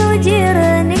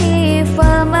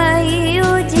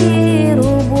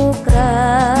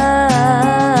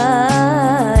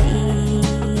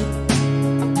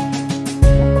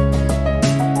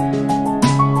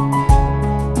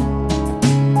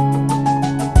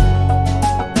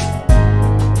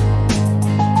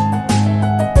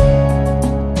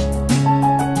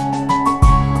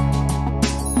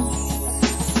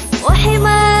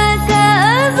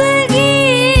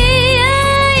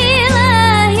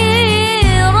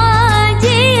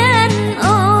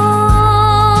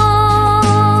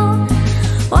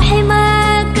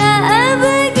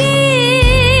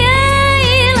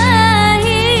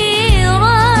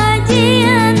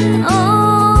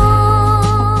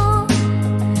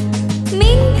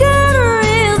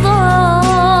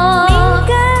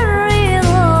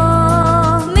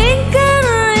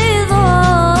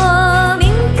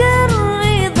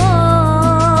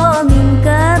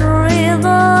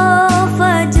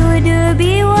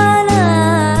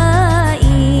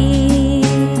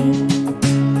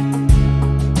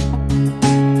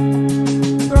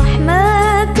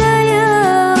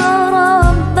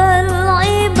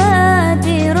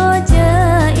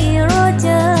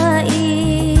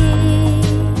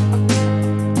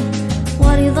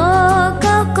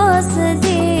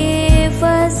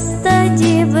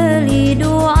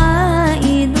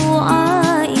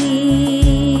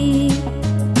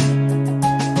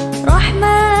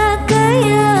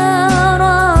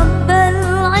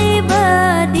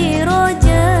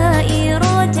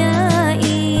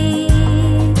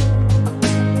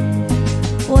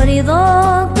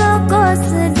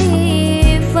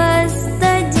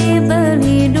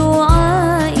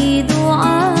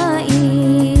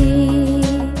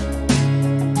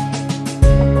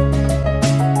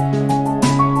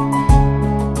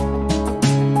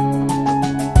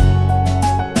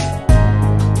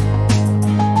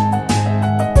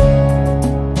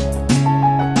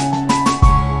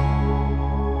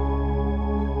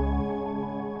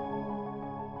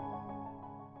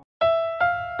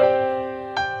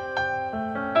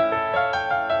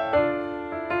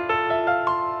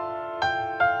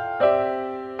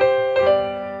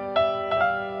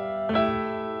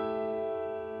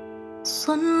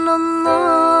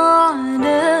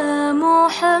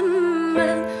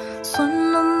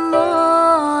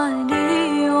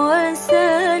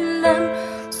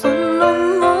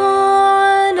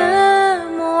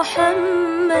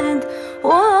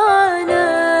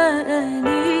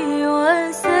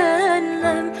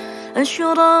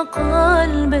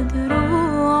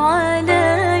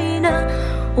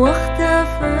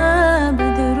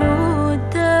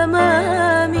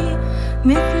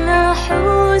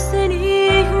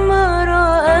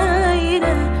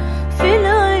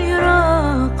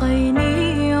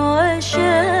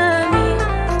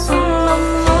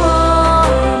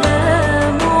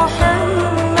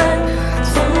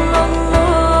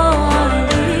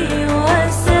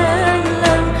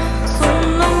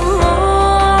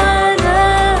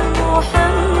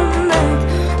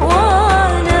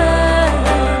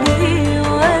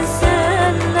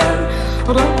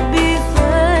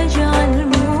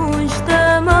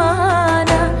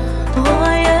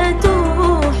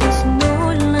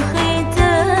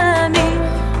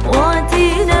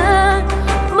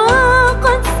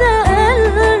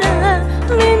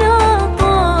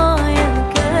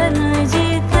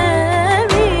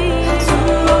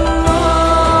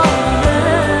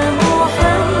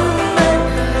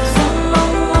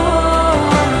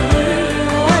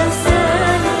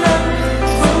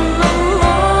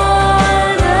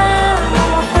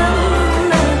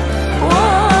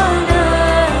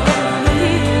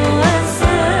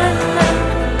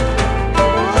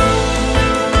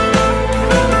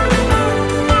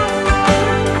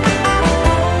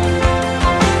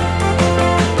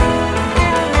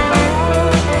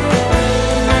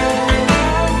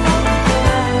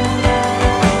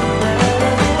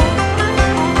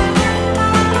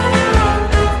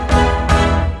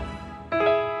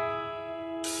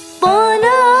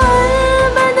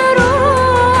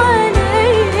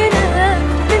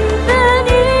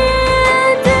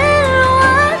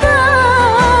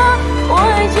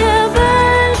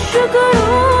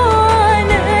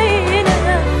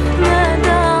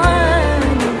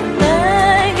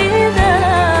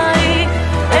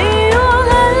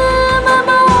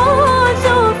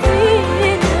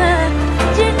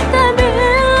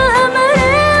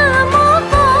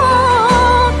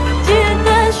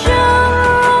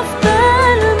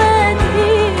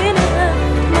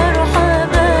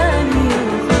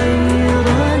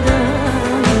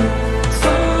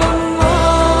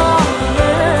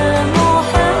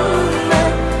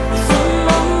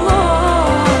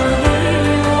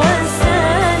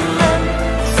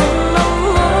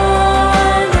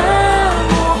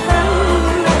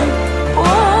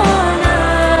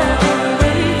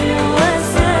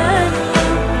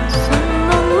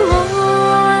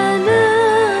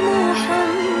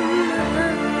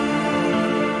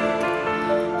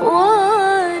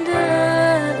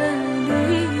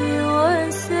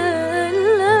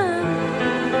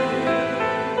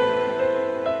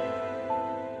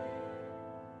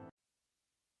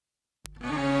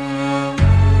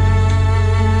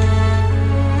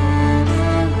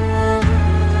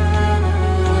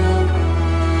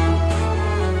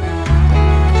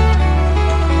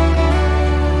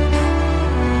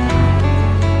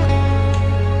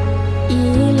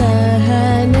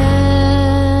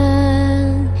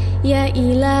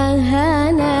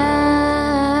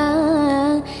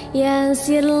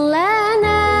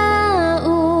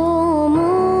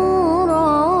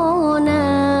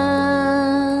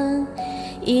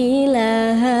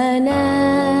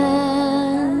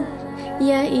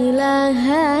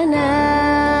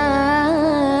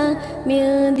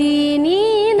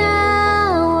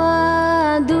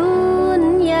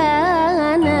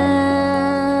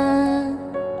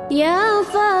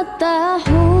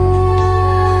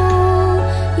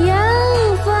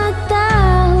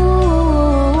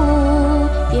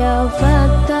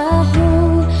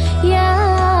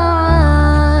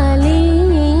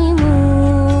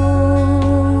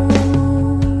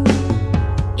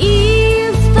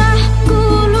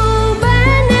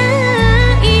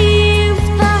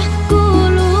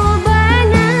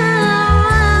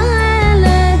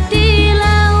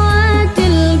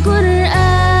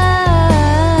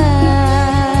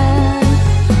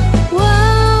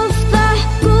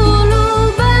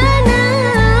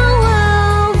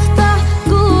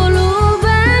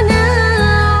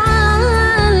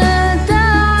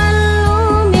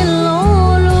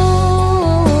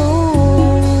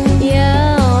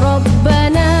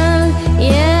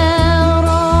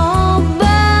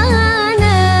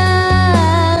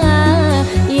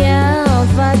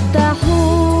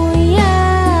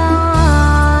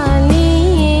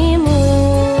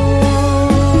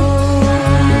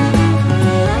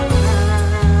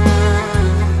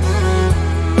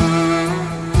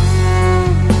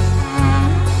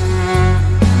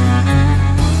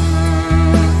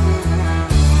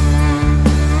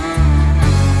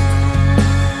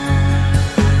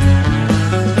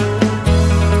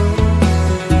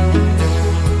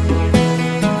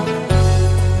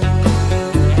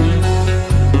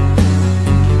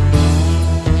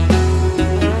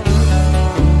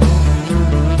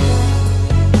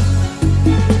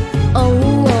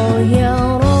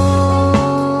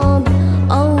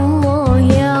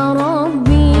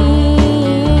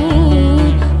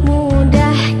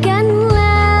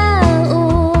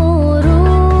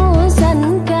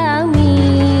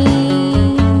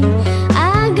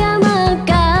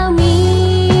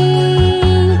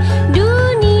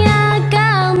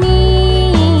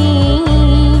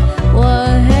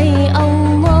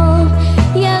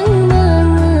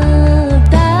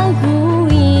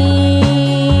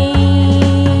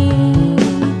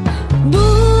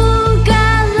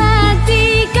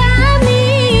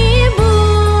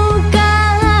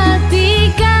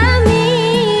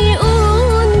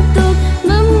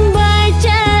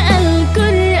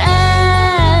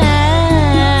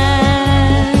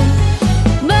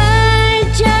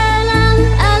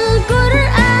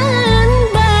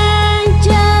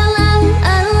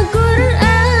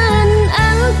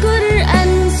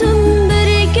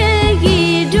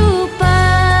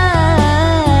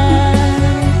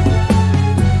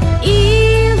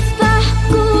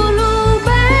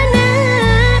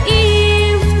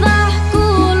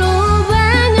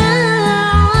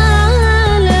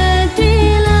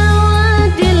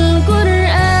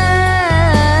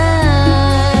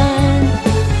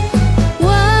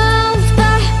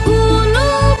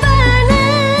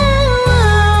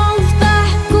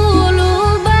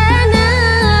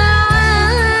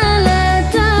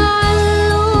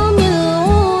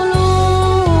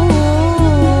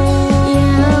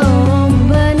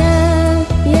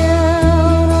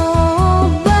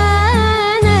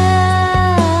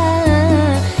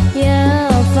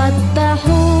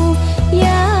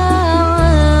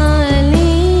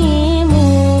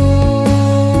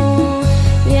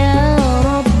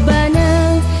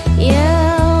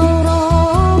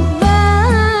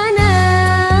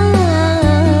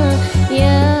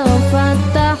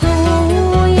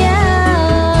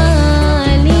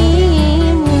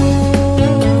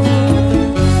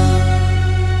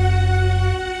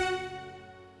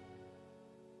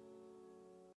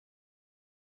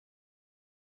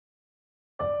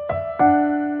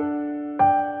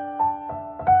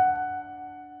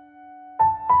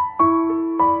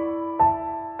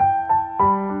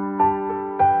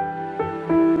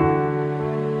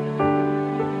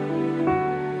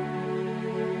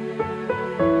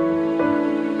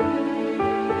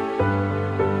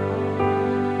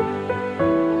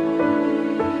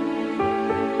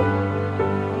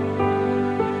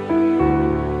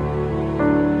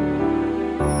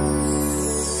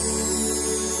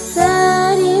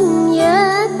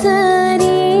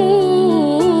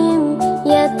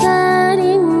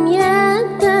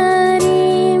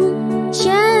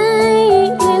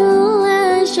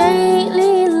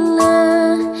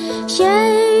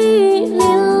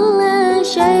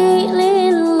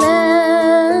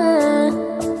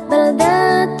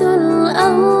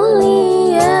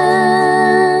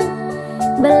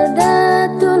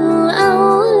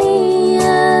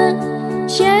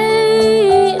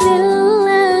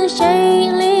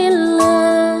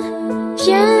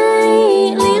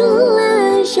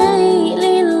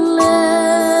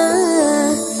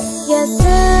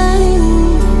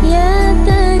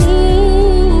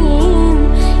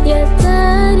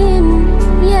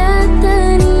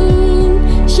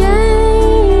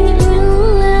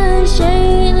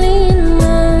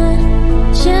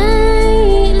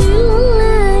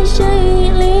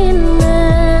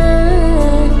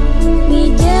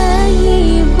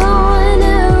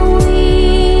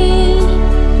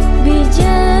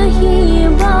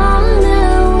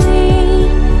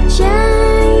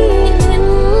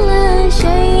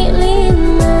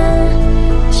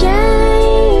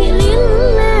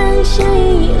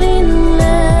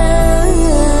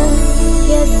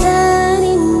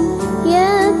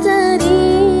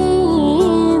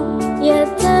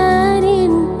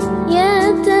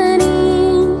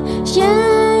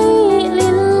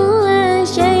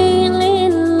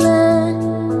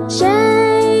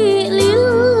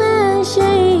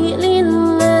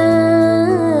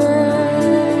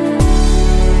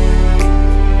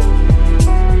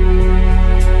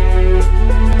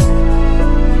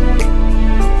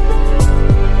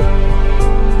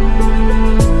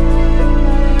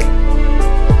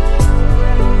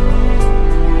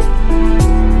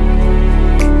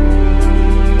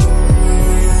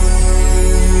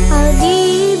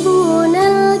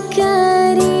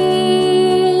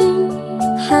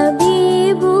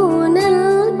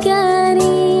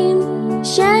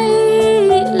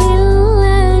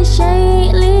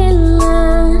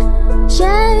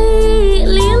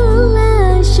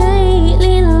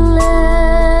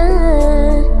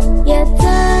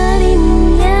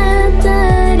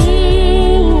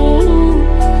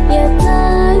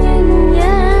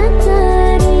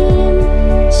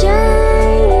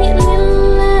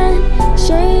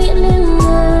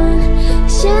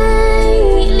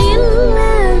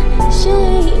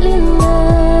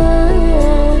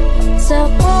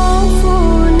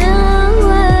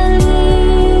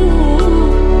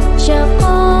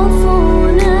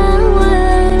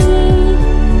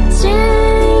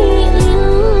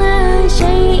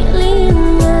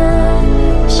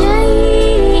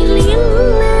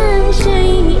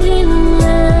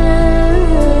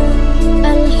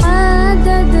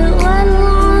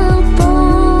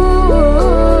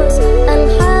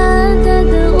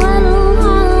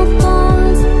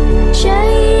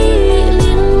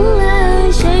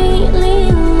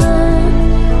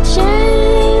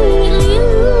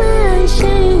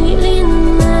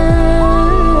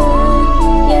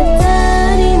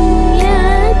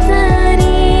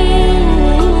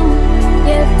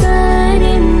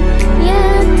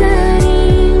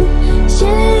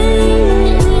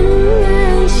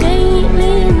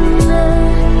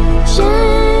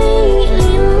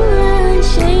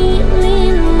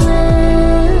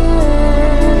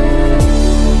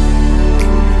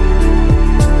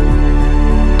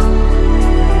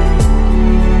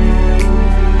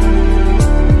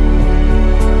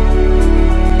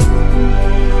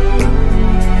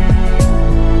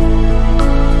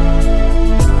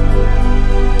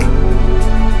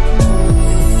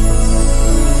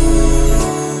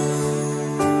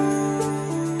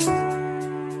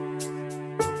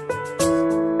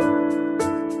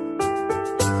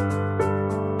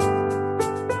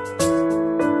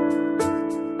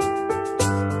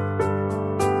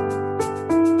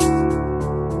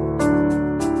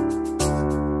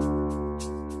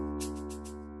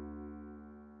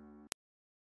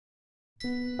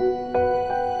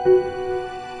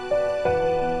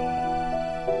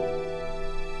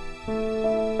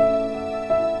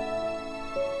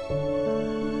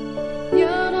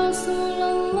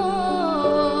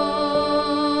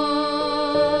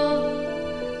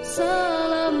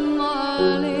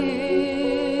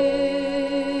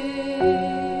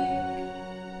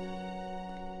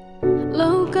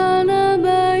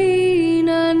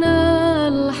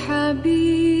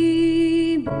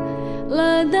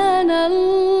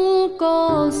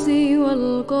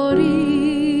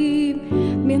والقريب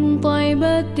من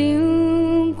طيبة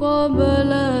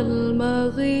قبل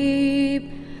المغيب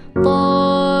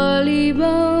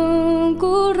طالبا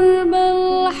قرب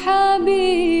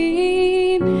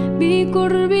الحبيب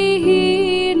بقربه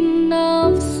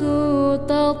النفس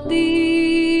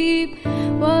تطيب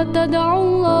وتدعو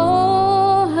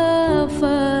الله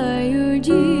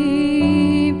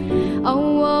فيجيب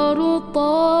أنوار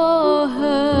طه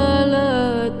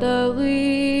لا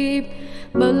تغيب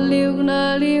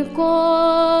بلغنا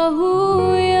لقاه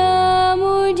يا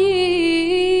مجيب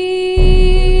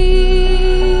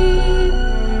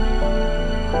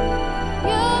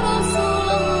يا رسول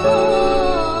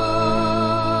الله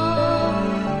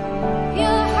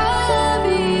يا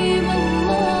حبيب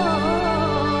الله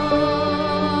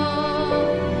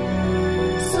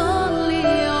صل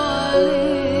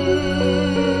عليه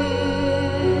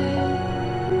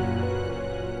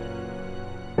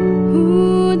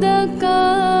هداك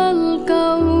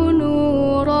الكون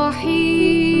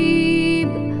رحيب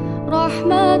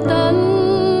رحمة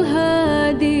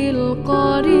الهادي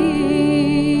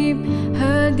القريب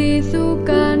حديثك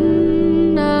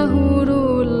النهر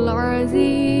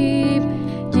العزيب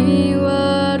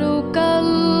جوارك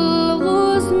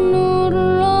الغصن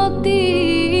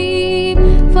الرطيب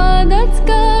فدتك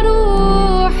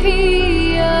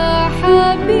روحي يا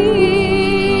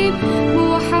حبيب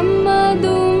محمد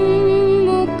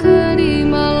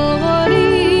مكرم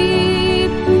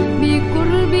الغريب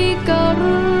بقربك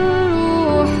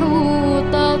الروح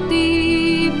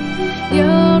تطيب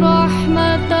يا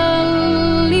رحمة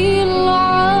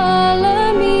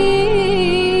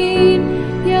للعالمين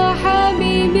يا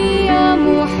حبيبي يا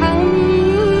محمد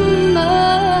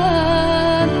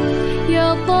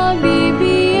يا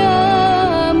طبيبي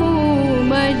يا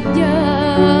ممجد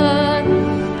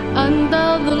أنت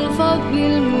ذو الفضل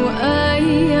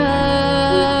المؤيد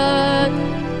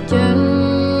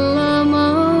جل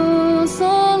من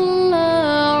صلى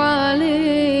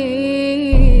عليه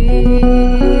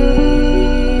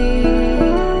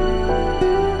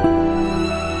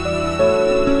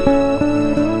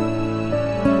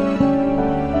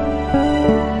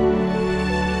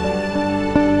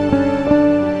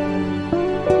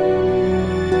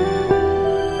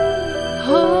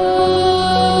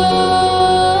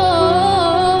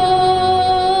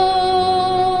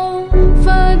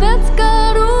فدتك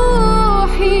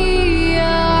روحي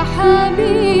يا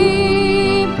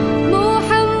حبيب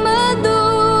محمد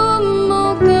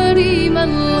مكرم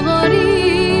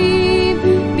الغريب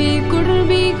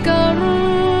بقربك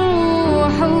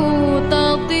الروح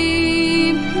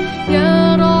تطيب يا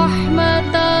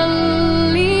رحمة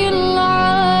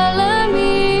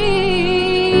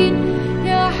للعالمين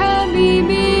يا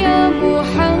حبيبي يا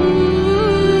محمد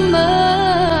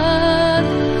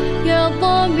يا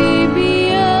طبيبي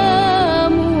يا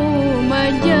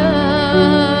ممجد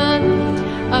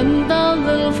أنت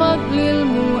ذو الفضل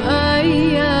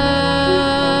المؤيد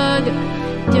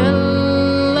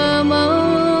جل من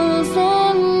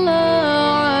صلى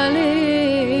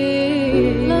عليه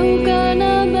لو كان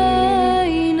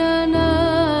بيننا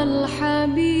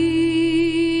الحبيب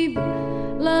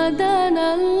لدانا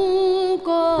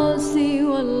القاسي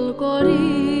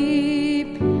والقريب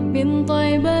من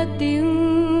طيبة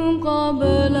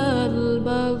قبل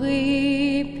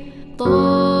المغيب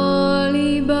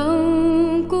طالبا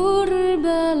قرب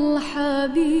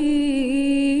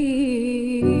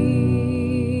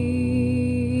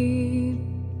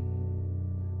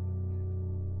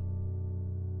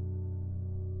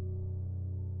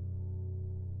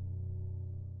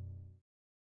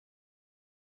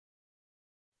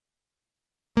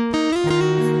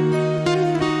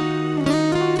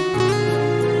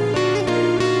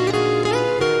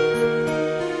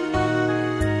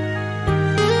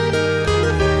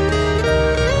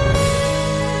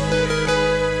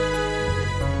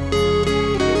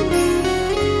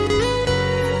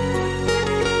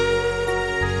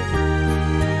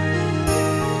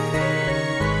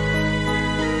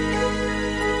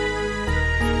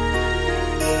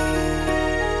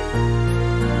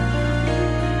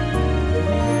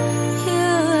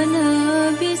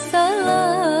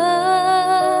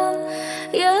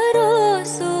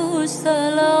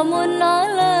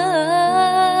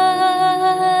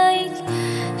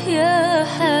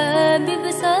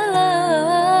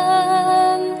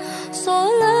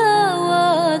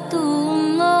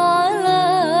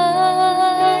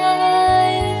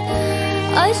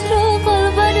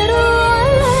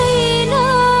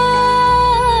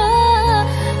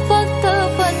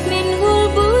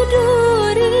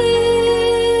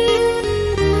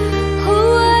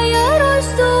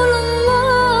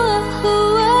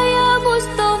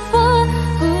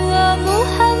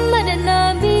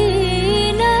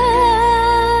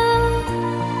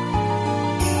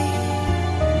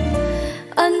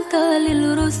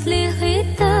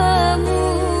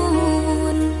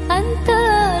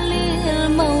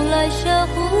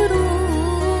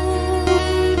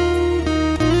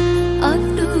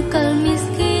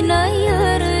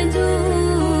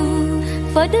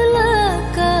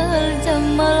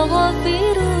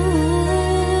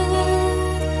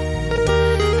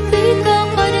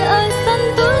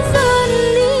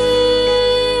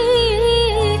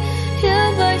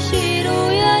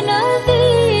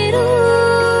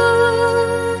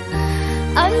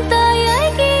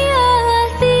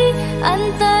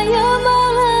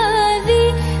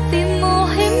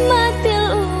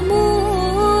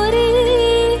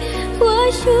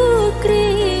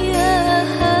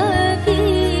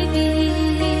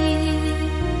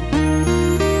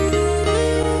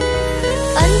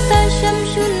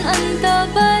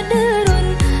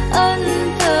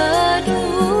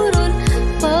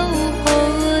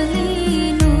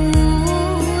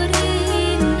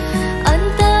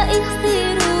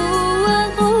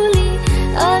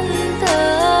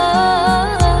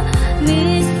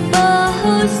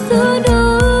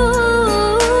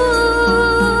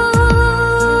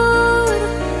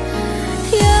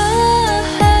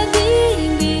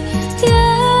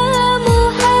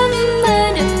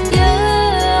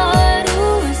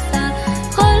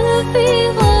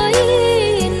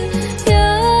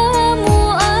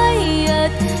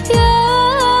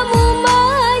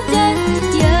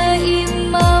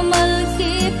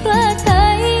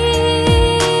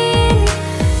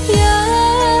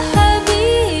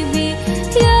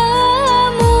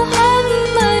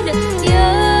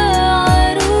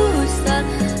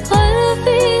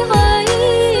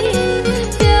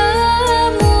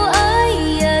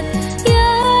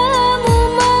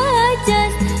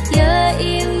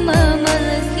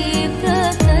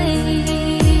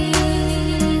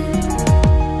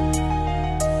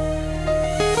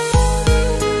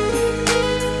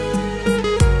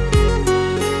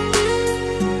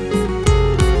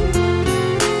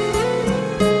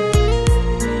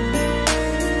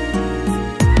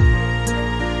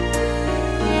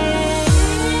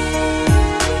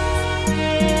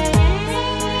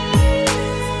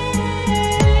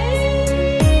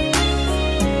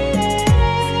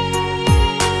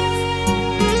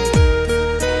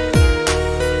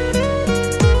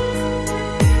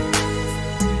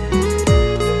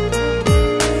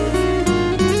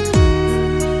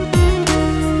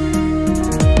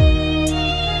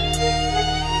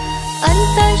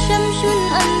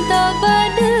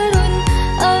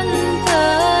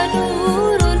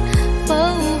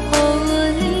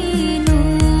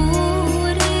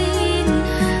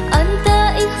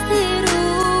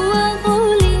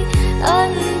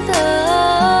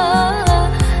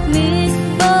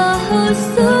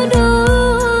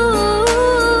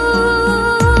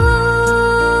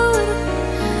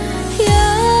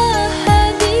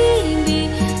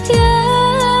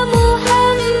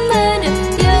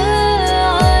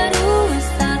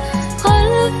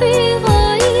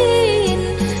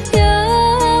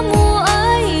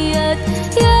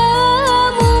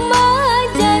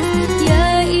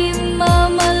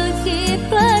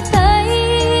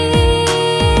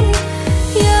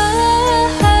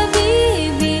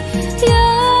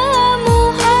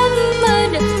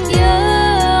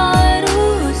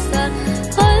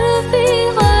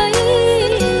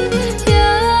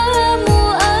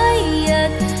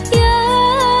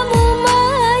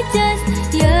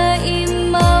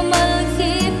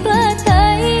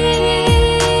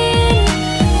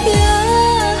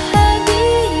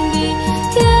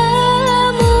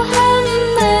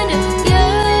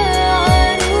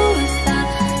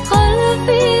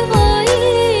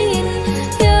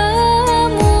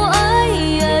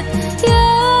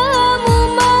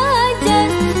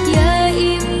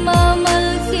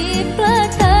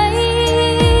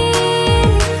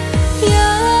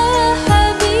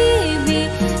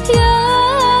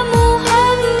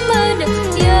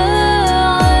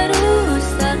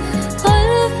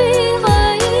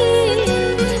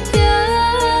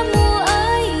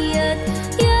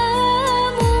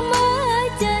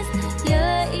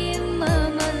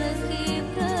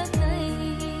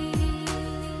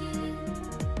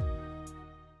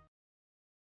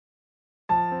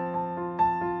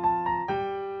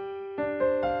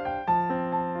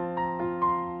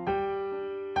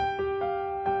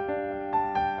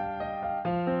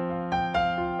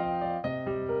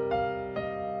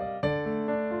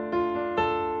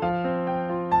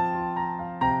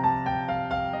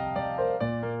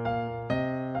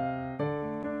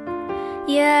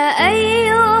يا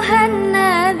أيها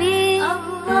النبي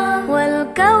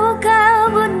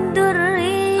والكوكب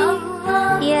الدري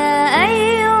يا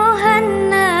أيها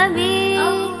النبي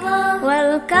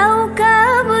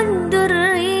والكوكب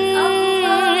الدري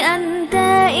أنت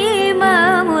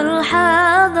إمام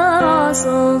الحضرة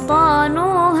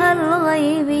سلطانها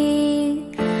الغيبي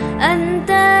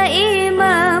أنت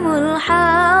إمام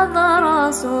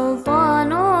الحضرة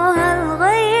سلطانها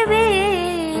الغيبي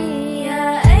يا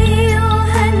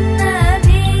أيها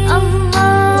النبي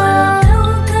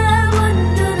والكوكب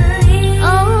الدري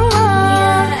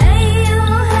يا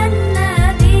أيها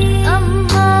النبي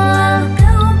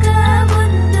والكوكب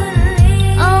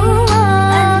الدري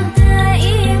أنت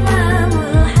إمام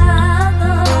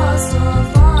الحضرة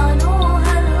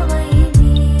سلطانها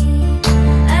الغيبي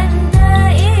أنت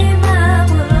إمام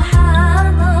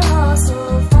الحضرة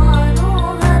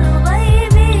سلطانها الغيبي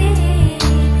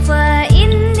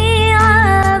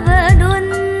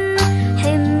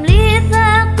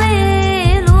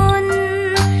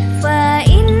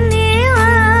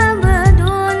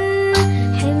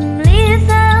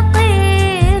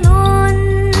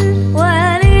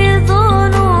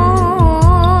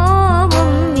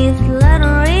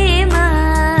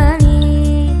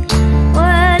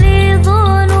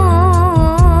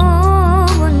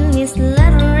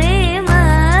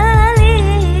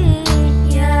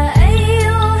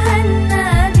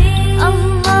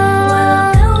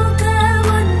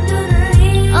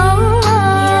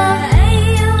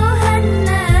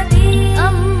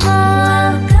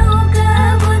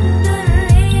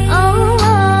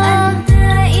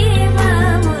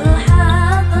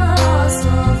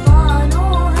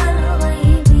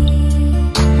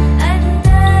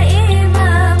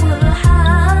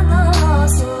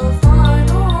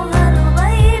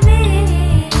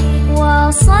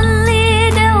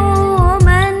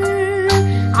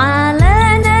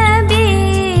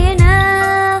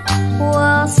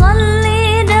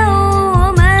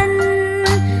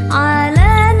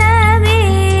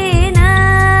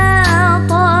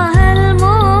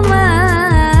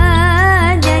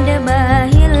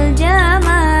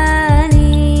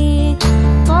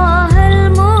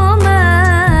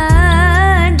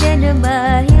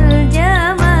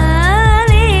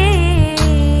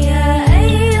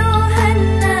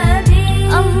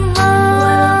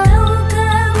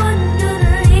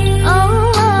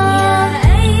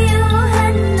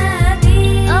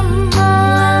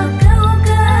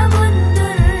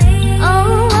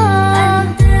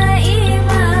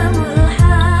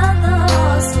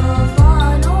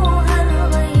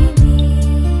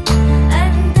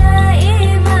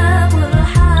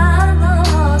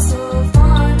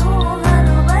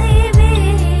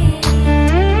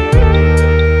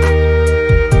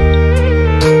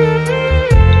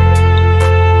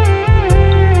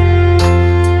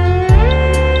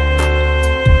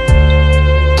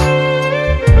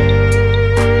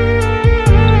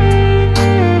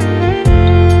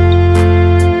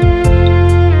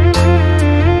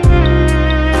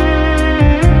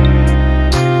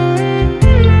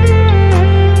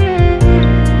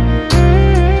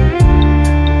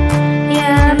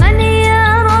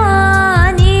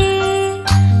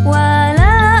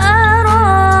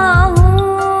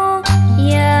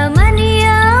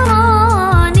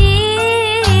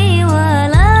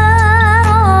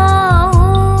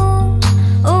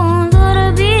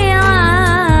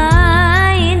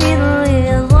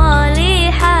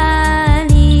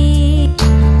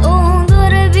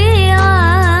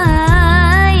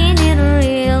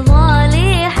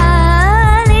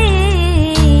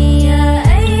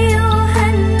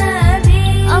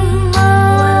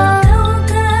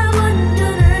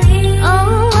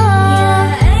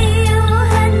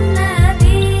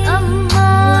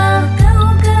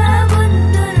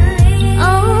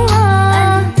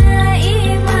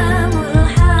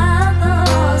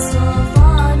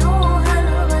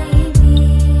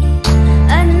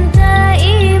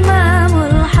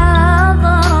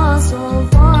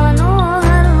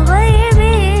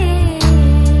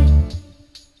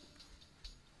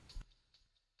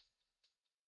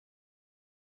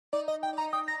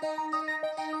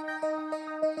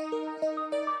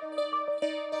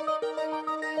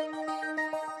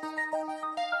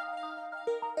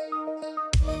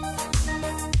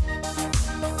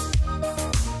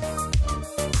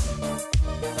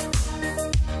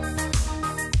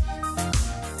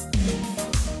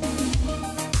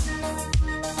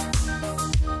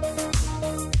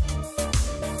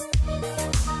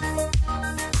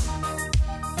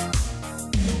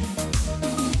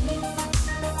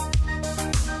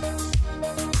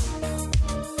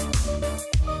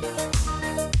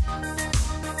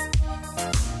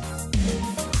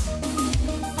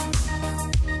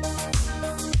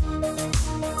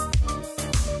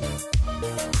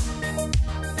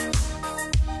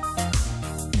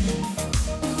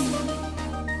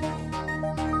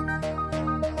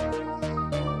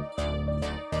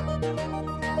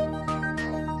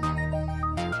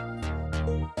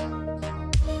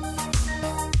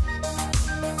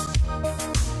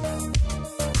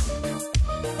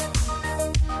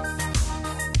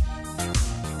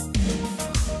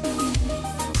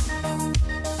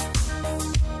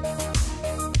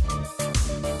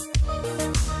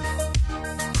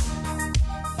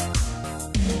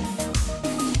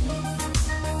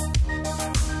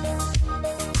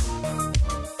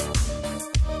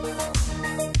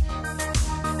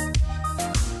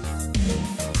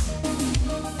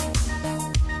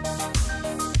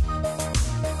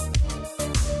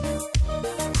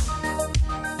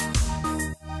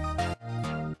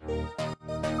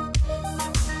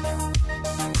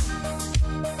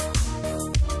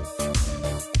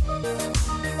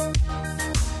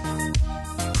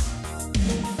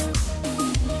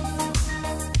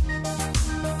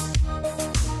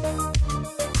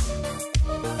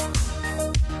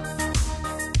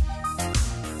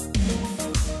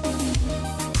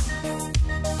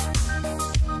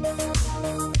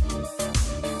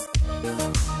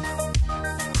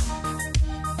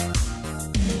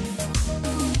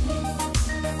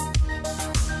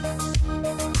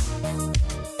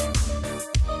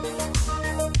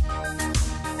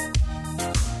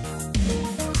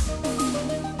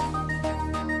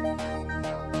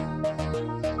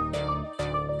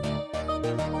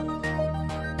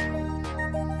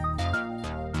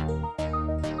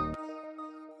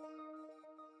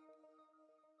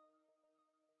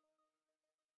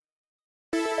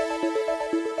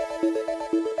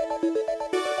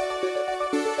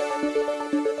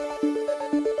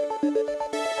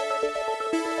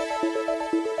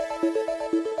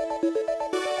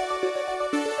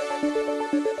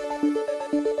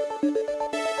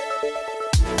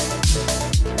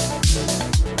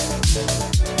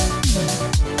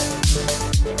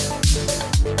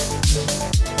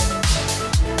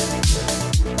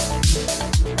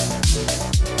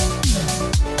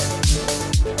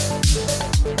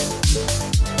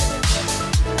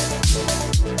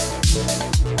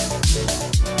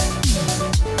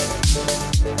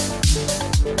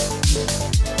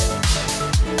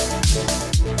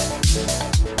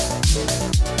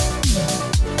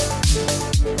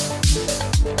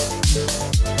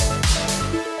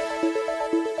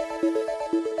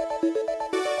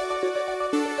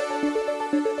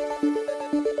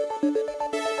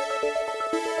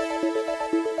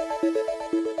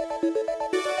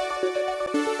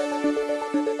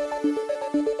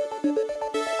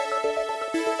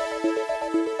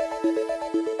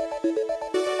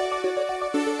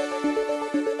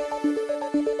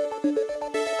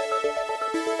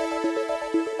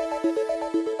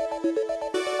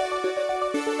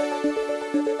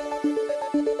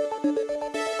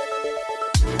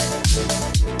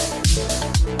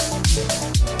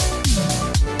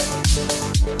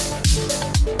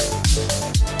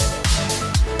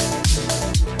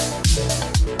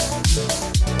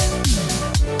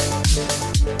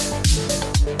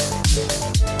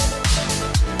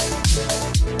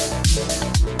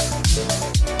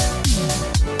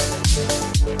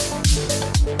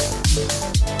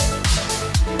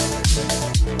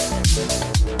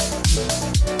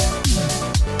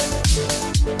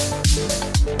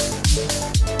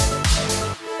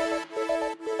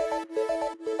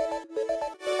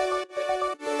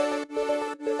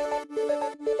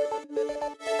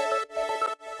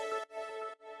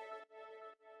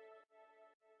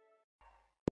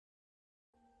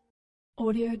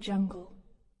Audio Jungle.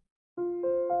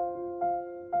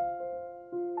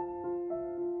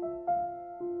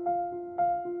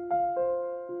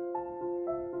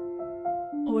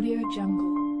 Audio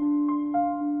Jungle.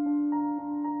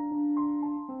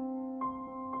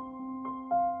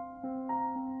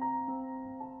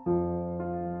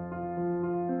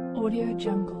 Audio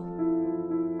Jungle.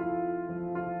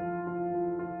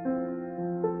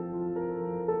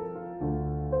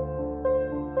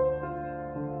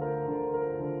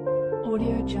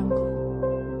 Audio Jungle.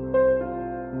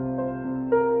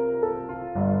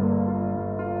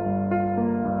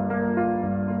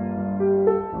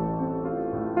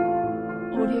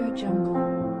 Audio Jungle.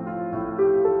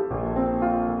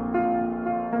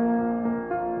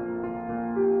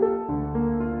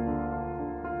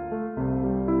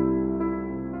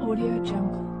 Audio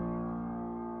Jungle.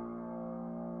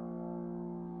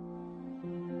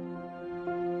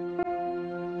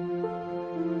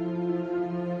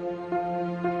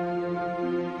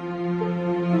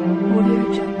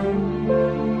 Audio Jungle.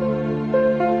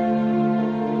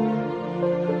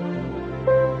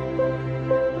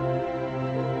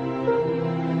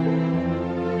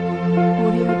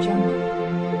 Audio Jungle.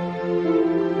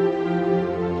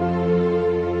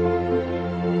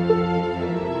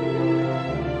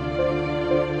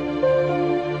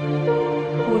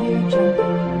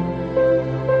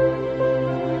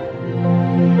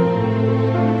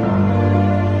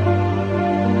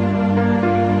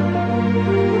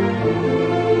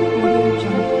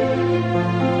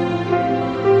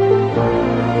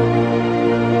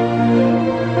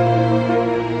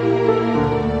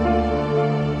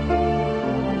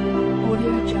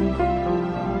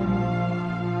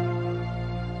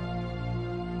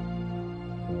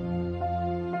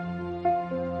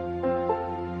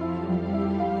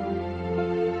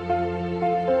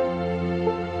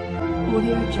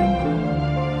 Audio Jungle.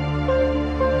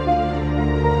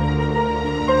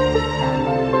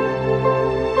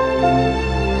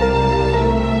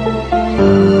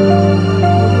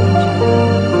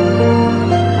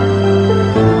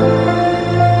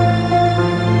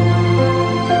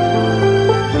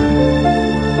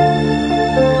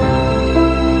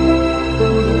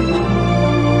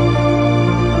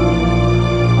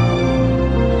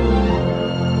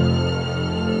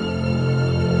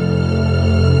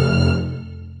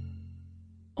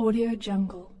 Audio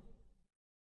Jungle.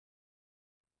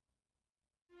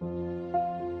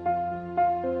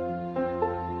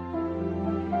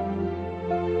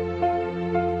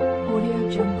 Audio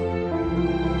Jungle.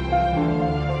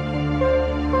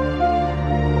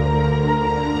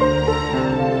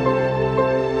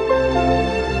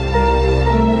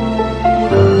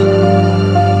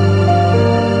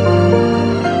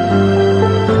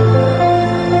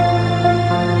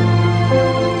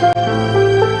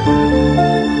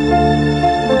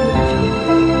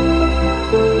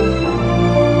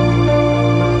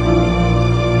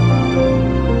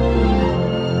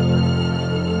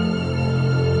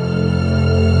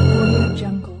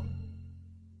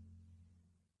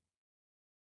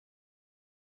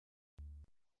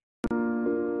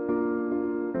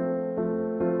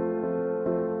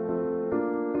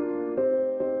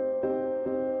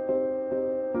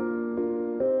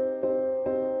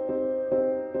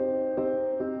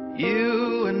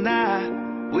 You and I,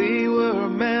 we were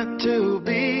meant to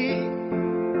be.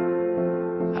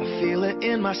 I feel it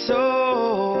in my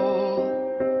soul.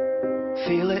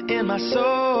 Feel it in my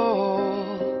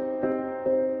soul.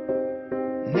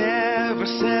 Never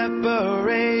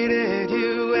separated,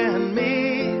 you and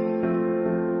me.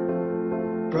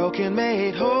 Broken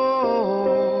made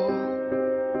whole.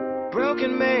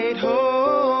 Broken made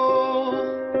whole.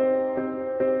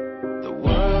 The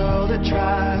world that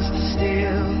tries to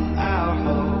steal our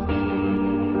hope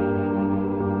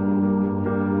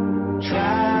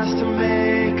tries to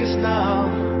make us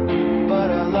numb, but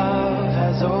our love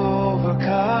has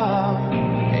overcome.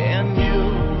 And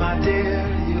you, my dear,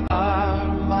 you are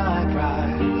my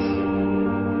prize.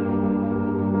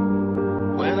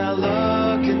 When I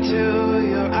look into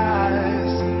your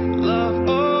eyes, love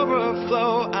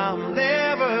overflow, I'm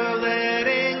never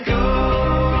letting go.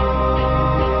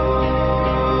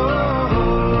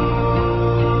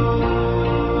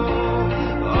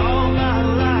 All my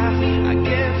life I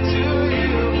give to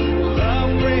you.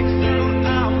 Love breaks through,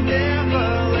 I'm never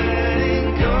letting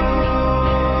go.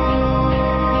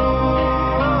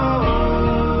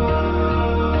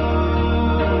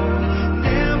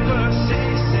 Never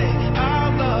ceasing, our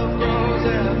love grows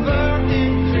ever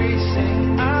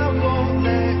increasing. I won't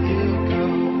let you go.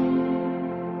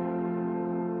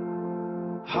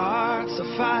 Hearts of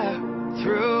fire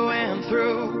through and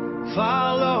through.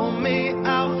 Follow me,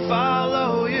 I'll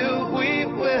follow you. We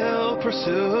will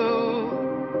pursue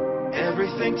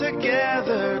everything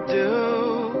together.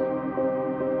 Do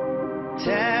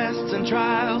tests and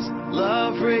trials,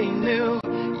 love renew.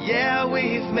 Yeah,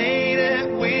 we've made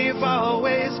it. We've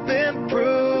always been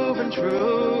proven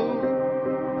true.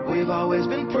 We've always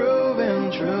been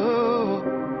proven true.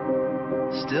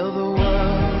 Still the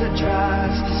world that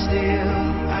tries to steal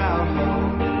our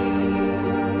hope